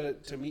great way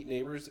to meet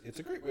neighbors. It's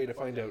a great way to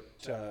find out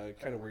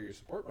kind of where your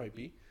support might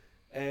be,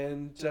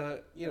 and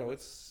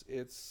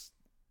it's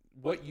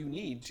what you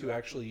need to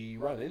actually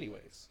run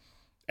anyways.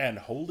 And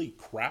holy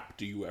crap,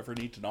 do you ever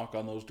need to knock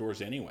on those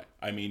doors anyway?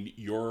 I mean,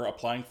 you're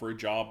applying for a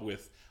job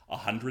with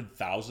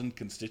 100,000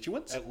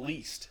 constituents? At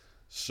least.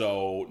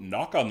 So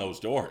knock on those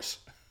doors.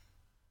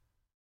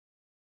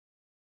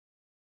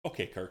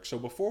 Okay, Kirk, so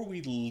before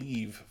we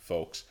leave,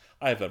 folks,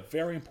 I have a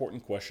very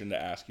important question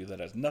to ask you that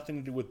has nothing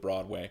to do with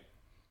Broadway.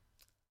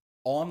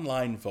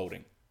 Online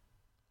voting.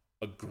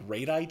 A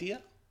great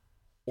idea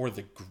or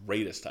the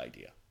greatest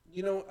idea?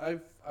 You know,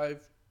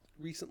 I've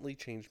recently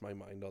changed my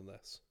mind on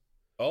this.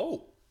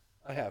 Oh,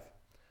 I have.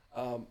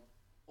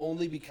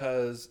 Only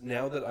because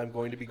now that I'm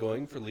going to be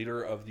going for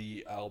leader of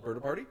the Alberta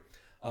Party,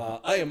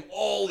 I am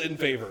all in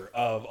favor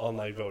of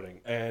online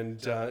voting.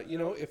 And, you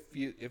know,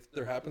 if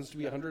there happens to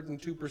be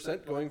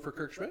 102% going for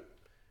Kirk Schmidt,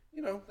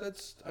 you know,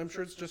 I'm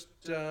sure it's just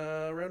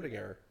rounding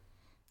error.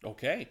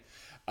 okay.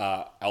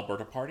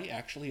 Alberta Party,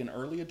 actually an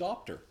early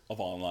adopter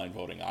of online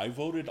voting. I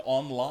voted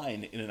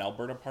online in an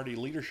Alberta Party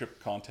leadership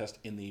contest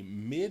in the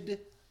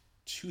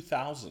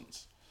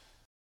mid-2000s.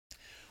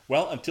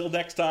 Well, until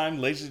next time,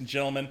 ladies and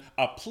gentlemen,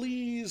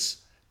 please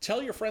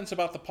tell your friends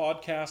about the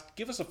podcast.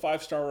 Give us a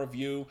 5-star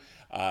review.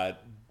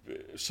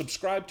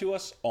 Subscribe to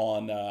us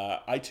on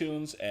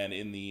iTunes and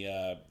in the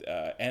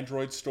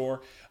Android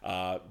store.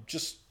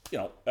 Just, you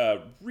know,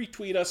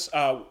 retweet us.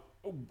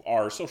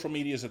 Our social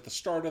media is at the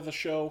start of the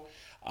show.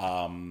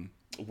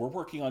 We're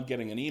working on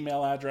getting an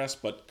email address,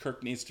 but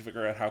Kirk needs to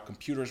figure out how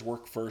computers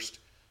work first.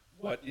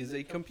 What is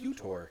a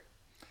computer?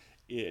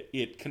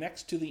 It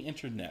connects to the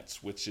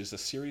internets, which is a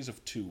series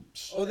of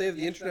tubes. Oh, they have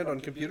the internet on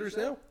computers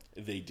now?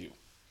 They do.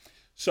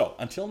 So,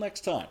 until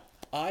next time,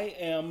 I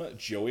am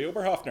Joey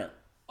Oberhoffner.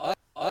 I'm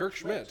Kirk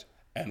Schmidt.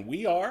 And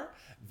we are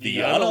the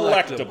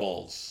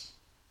Unelectables.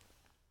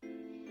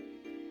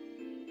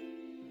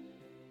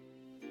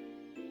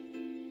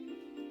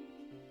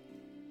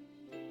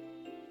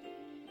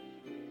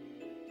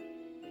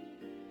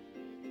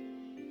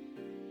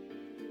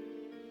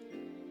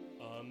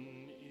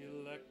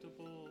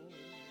 Unelectable.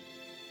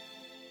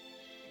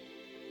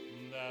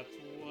 That's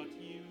what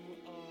you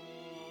are.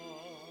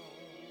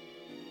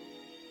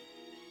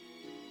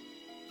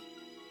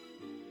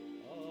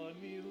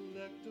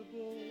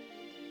 Unelectable.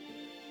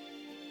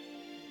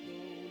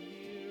 Though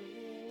near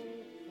or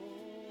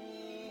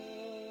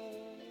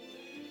far.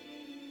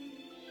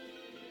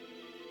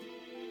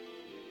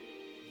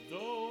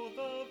 Though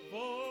the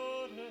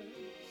voters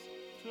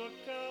took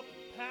a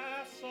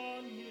pass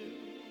on you,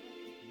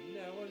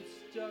 now I'm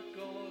stuck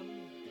on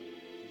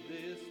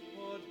this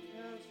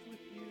podcast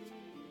with you.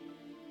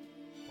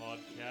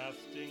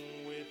 Podcasting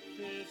with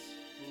this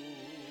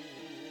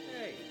fool.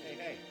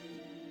 Hey.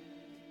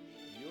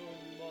 Your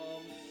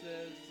mom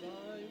says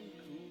I'm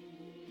cool.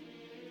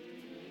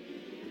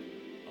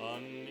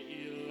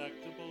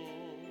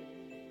 Unelectable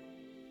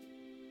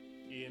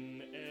in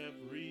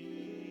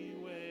every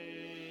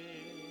way.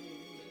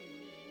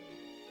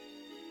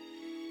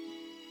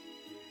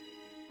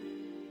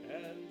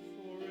 And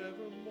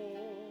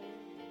forevermore,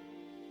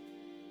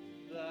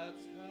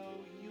 that's how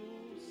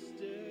you'll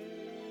stay.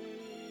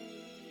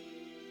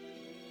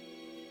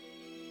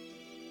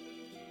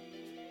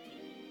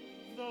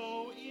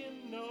 Though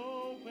in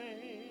no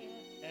way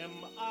am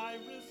I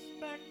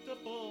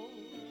respectable,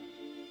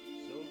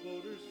 so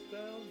voters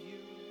found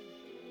you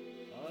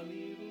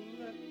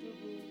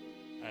unelectable.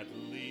 At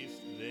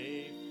least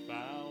they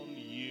found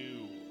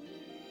you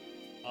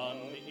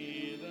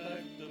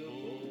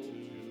unelectable.